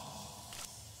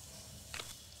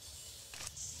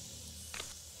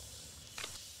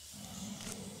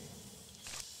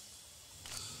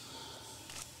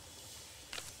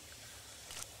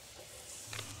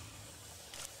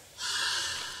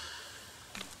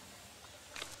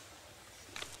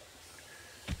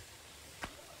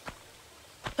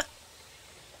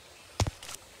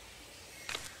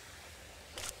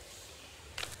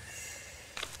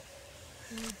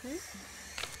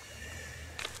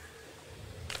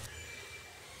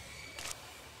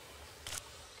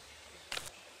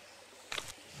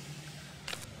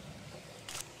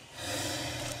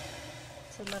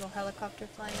 It's a little helicopter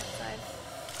flying outside.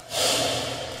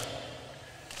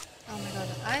 Oh my god,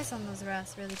 the eyes on those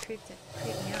rats really creeped me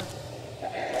out.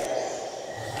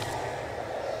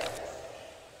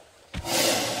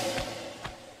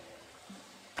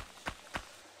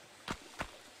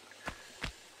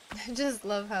 I just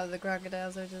love how the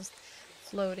crocodiles are just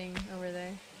floating over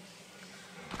there.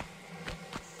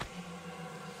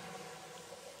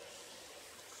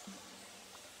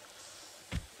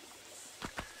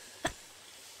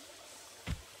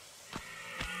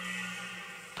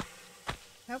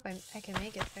 hope I can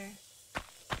make it there.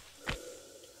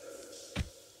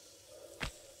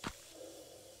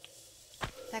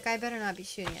 That guy better not be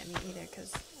shooting at me either,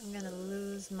 because I'm gonna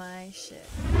lose my shit.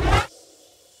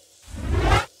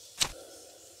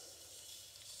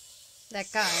 That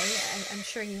guy, I'm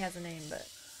sure he has a name, but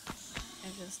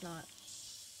it's just not.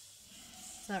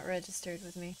 It's not registered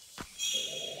with me.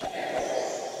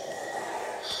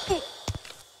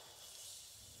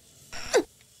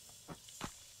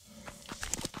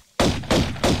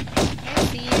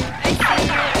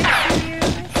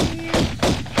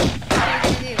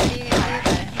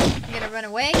 Run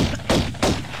away?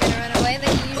 Gonna run away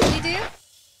like you usually do?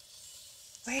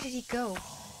 Where did he go?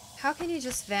 How can you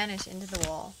just vanish into the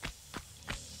wall?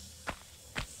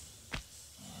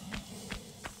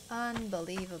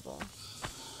 Unbelievable.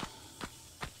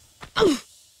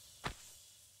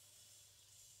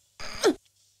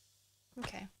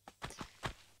 Okay.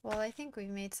 Well, I think we've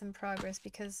made some progress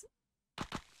because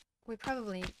we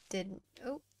probably did...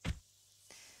 Oh.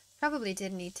 Probably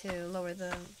did need to lower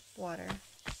the water.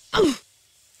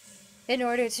 In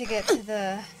order to get to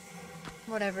the...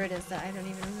 whatever it is that I don't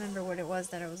even remember what it was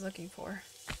that I was looking for.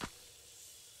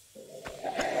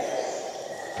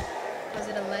 Was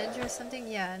it a ledge or something?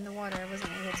 Yeah, in the water I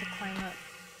wasn't able to climb up.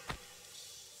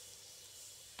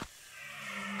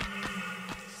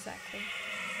 Exactly.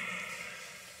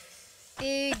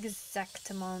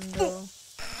 Exactamundo.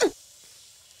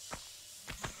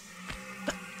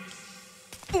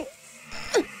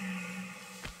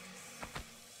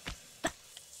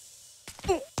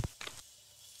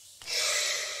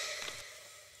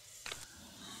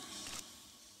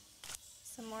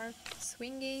 Some more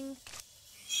swinging.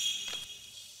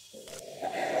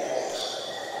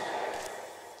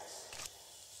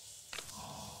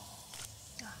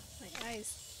 Oh, my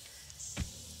eyes.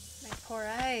 My poor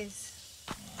eyes.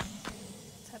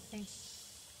 What's happening?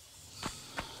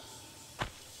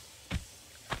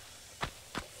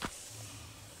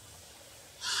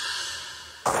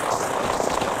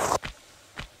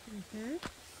 Mm-hmm.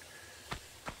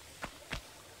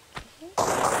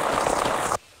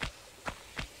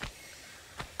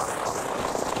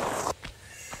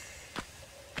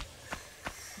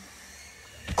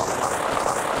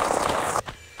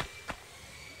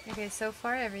 Okay, so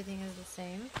far everything is the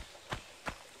same.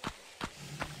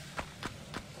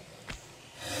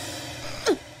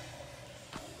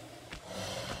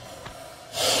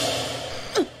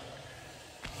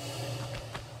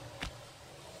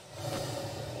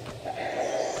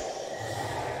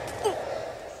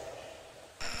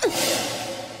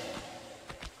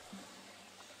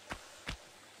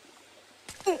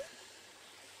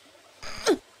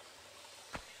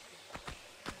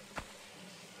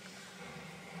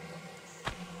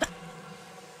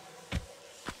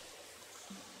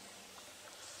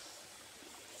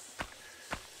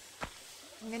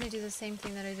 I'm gonna do the same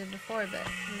thing that I did before, but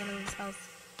I'm gonna lose health.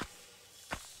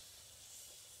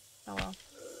 Oh well.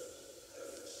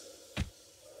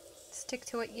 Stick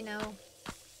to what you know.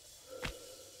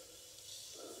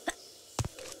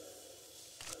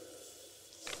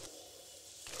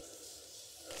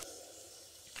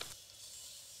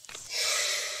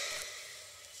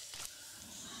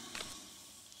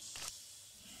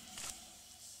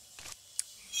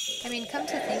 I mean, come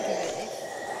to think of it, if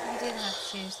you did have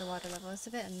to change the water level, it's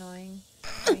a bit annoying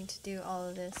having to do all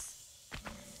of this.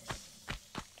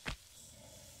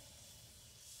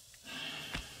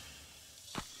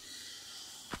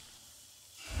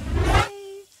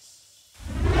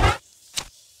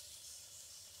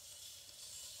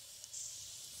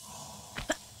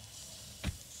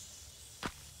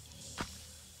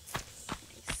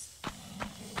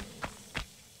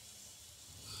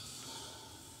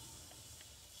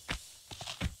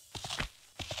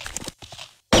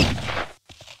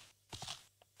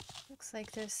 Looks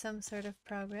like there's some sort of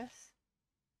progress.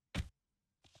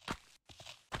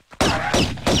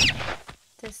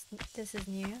 This is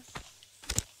new.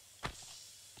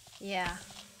 Yeah.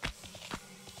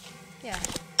 Yeah.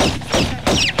 That's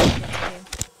exactly what I needed to do.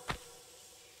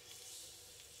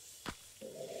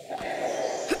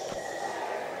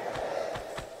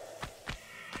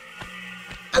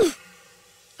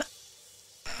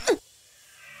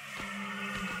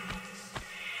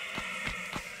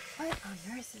 What on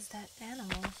earth is that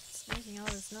animal? It's making all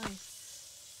this noise.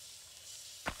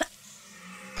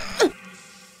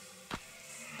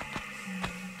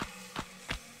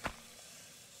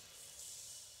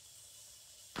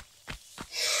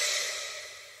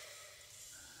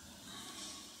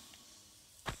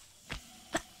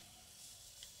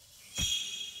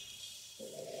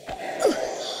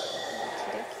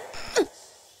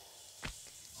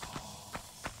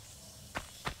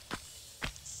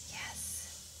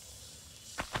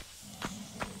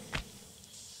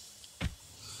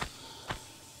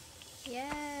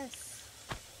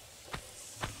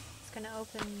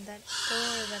 open that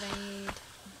door that I need.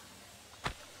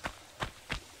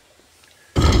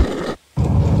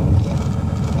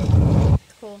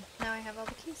 Cool. Now I have all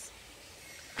the keys.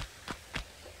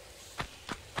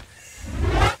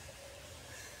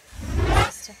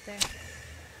 Stuff there.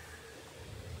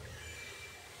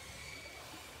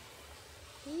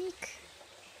 Eek.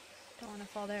 Don't want to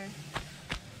fall there.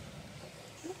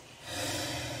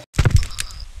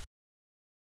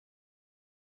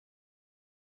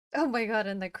 Oh my god,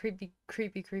 and that creepy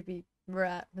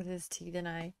rat with his teeth and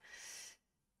eye.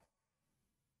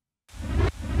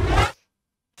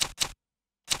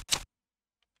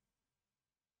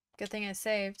 Good thing I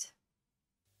saved.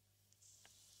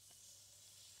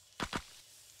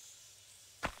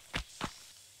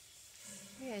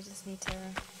 Maybe I just need to...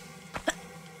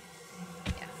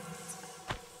 yeah, that's fine.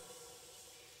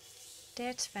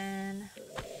 That's fine.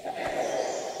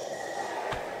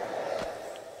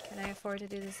 Can I afford to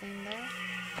do the same there?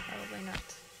 Probably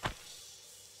not.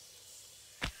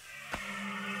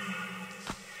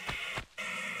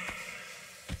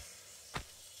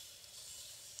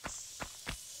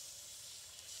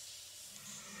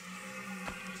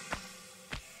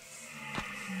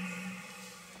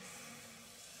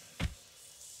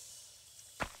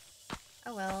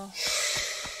 Oh well.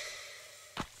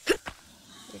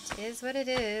 It is what it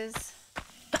is.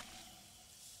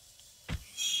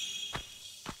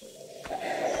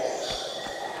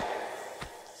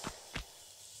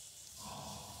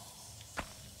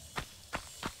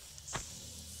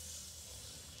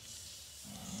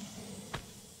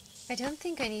 I don't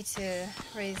think I need to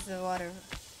raise the water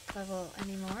level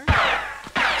anymore.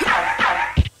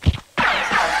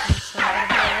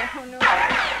 Oh no.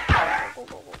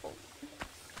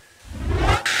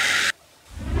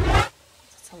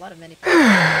 That's a lot of many people.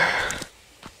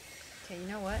 Okay, you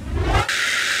know what?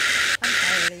 I'm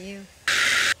tired of you.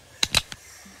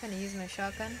 I'm gonna use my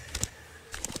shotgun.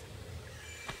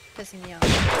 Pissing me off.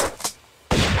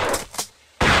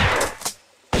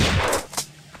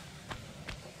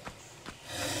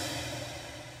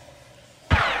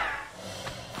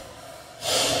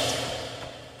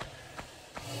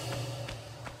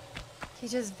 He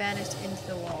just vanished into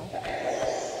the wall.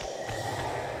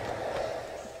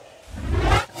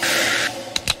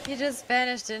 He just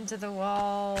vanished into the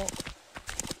wall.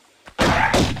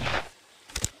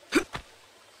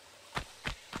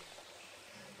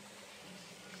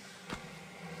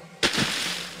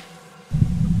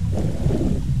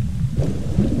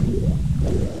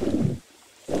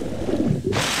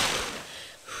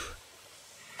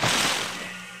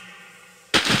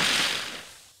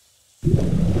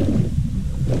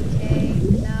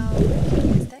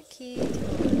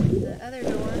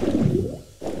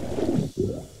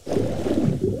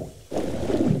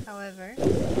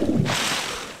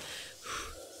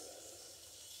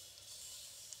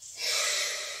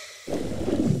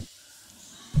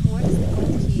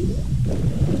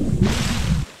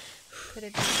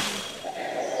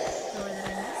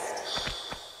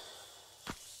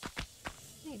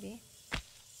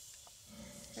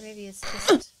 It's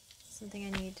just something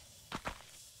I need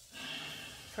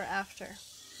for after.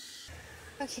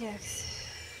 Okay, next.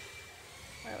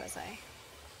 Where was I?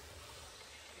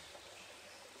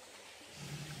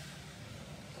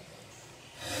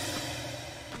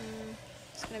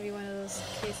 It's gonna be one of those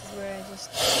cases where I just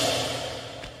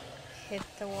hit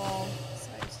the wall, so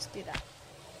I just do that.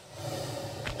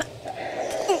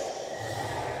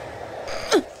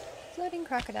 Floating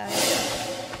crocodile.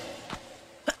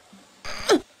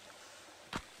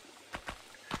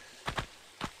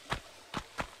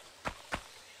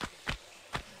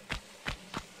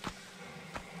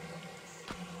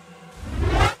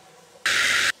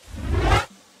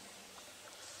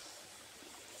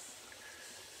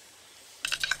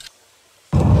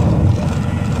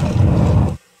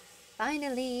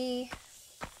 Finally!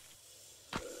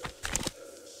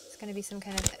 It's gonna be some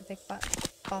kind of epic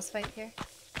boss fight here.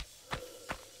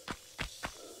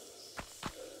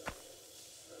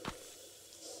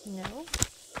 No.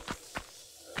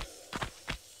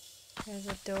 There's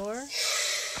a door.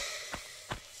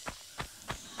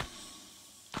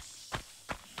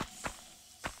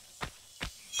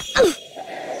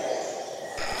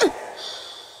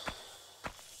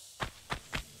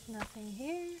 Nothing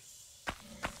here.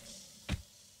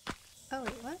 Oh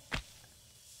wait, what?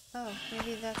 Oh,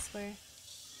 maybe that's where...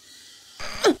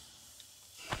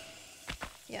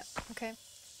 yeah, okay.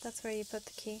 That's where you put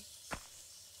the key.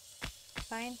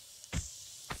 Fine.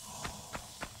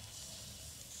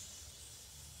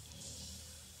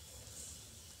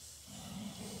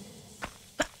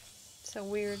 It's a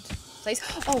weird place.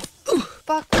 Oh,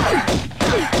 fuck!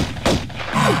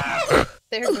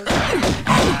 There goes the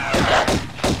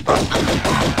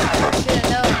Should've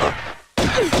known.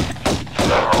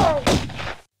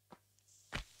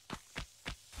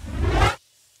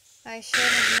 I should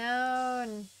have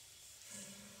known.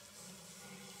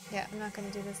 Yeah, I'm not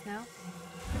gonna do this now.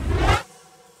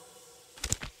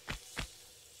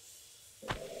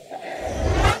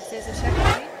 If there's a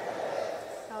checkpoint,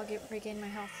 I'll regain my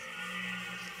health.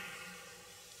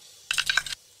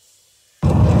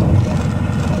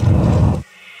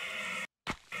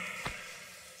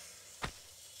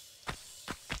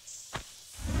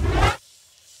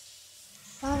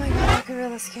 Oh my god, that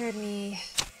gorilla scared me.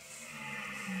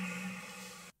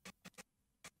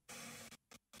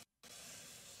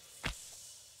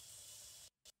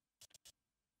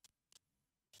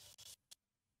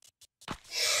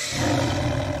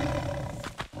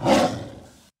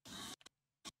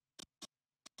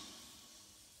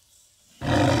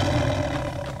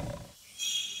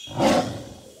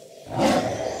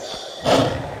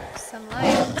 Some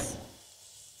lions.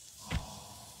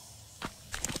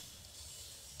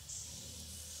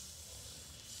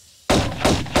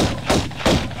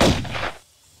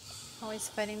 Always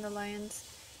fighting the lions.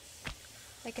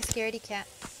 Like a scaredy cat.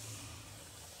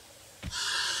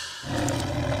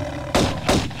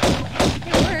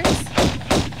 It works.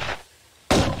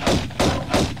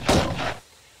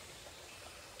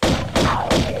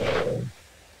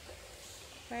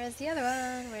 Where's the other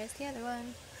one? Where's the other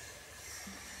one?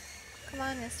 Come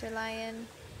on, Mr. Lion.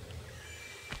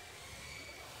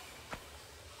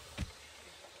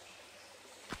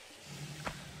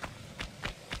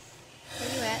 Where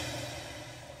you at?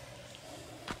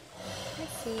 I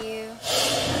see you.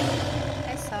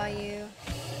 I saw you.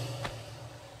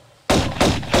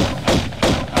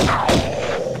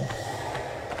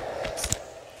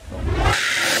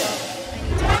 I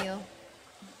need to heal.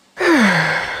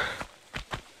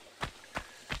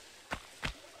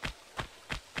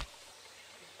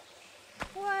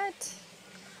 What?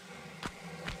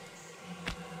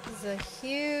 This is a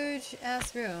huge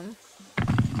ass room.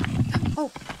 Oh,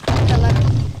 that lever.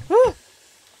 Woo!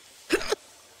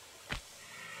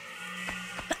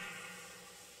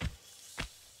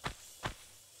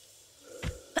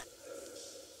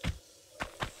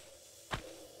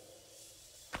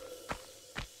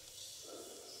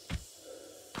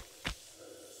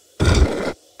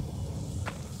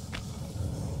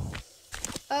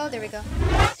 Oh, there we go.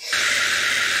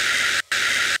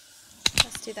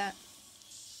 Let's do that.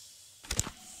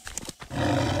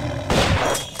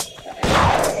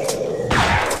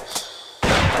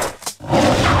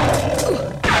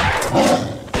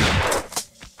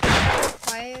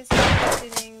 Why is he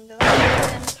shooting the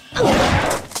lion?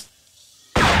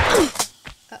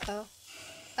 Uh-oh.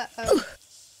 Uh-oh.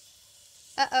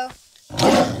 Uh-oh.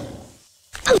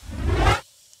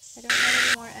 I don't have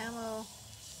any more ammo.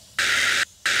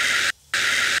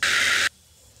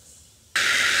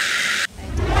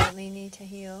 Need to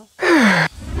heal. And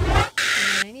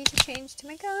then I need to change to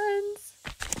my guns.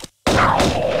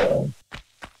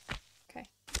 Okay.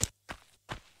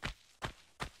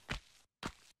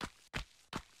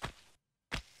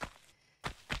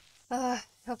 I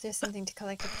hope there's something to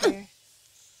collect up here.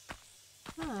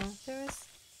 Oh, there was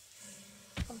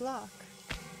a block.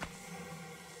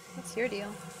 What's your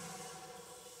deal?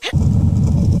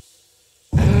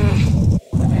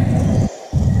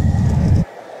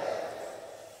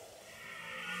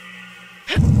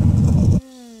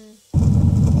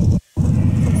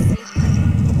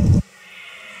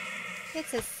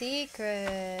 It's a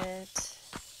secret.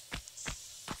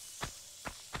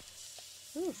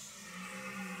 Ooh.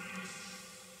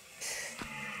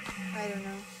 I don't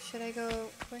know. Should I go?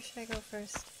 Where should I go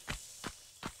first?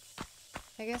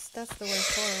 I guess that's the way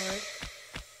forward.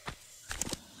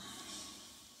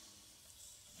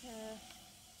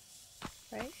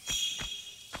 Right?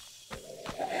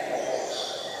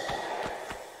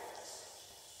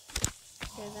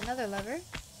 There's another lever.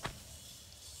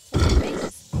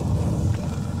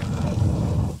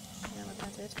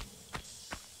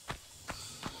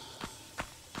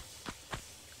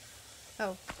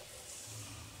 Oh.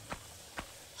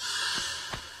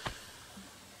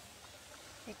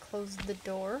 I closed the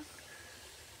door.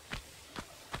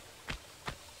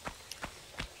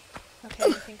 Okay,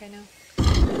 I think I know.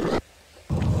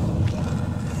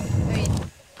 I mean,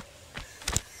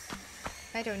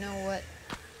 I don't know what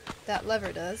that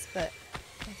lever does, but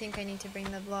I think I need to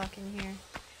bring the block in here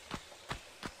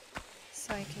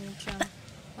so I can jump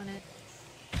on it.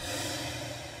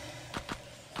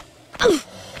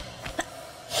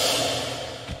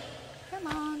 Come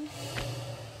on.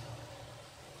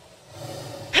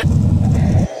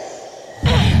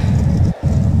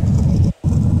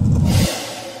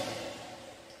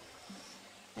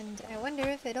 And I wonder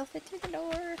if it'll fit through the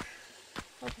door.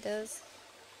 Hope it does.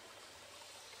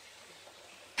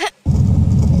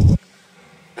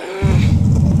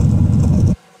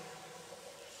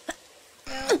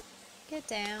 No, get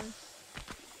down.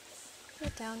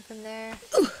 Get down from there.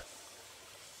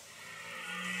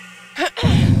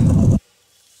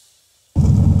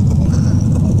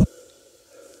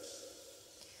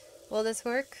 Will this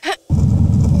work?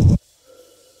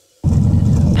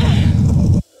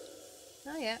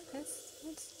 Oh yeah,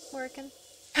 it's working.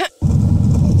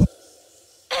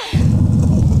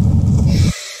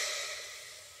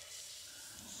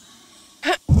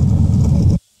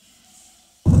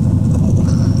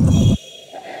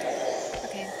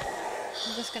 Okay,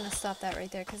 I'm just gonna stop that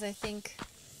right there because I think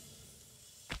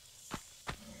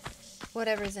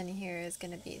whatever's in here is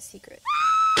gonna be a secret.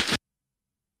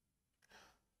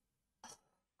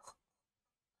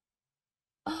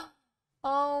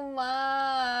 Oh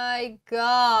my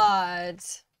god.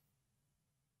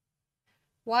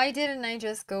 Why didn't I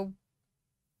just go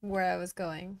where I was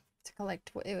going to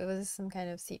collect? It was some kind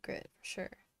of secret, for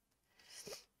sure.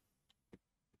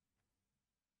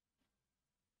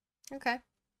 Okay.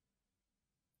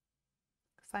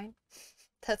 Fine.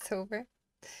 That's over.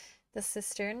 The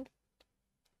Cistern.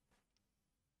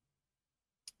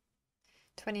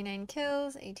 29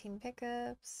 kills, 18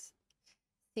 pickups.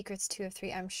 Secrets 2 of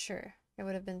 3. I'm sure it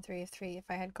would have been 3 of 3 if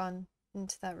I had gone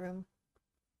into that room.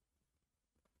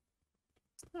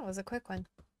 That was a quick one.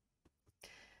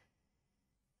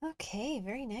 Okay,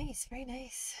 very nice, very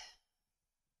nice.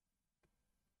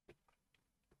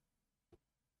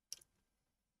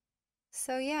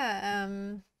 So yeah,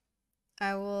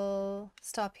 I will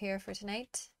stop here for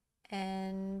tonight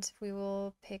and we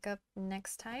will pick up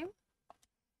next time.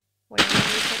 Where will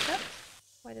we pick up?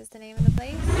 What is the name of the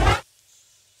place?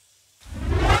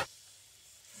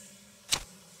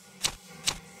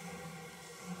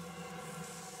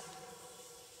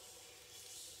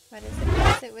 What is it? What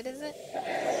is it? What is it?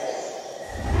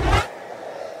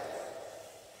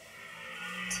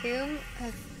 Tomb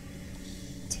of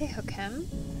Tehokem?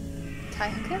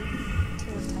 Tehokem?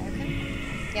 Tomb of Tehokem?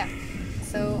 Yeah.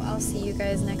 So I'll see you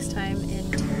guys next time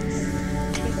in Tomb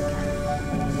of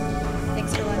Tehokem.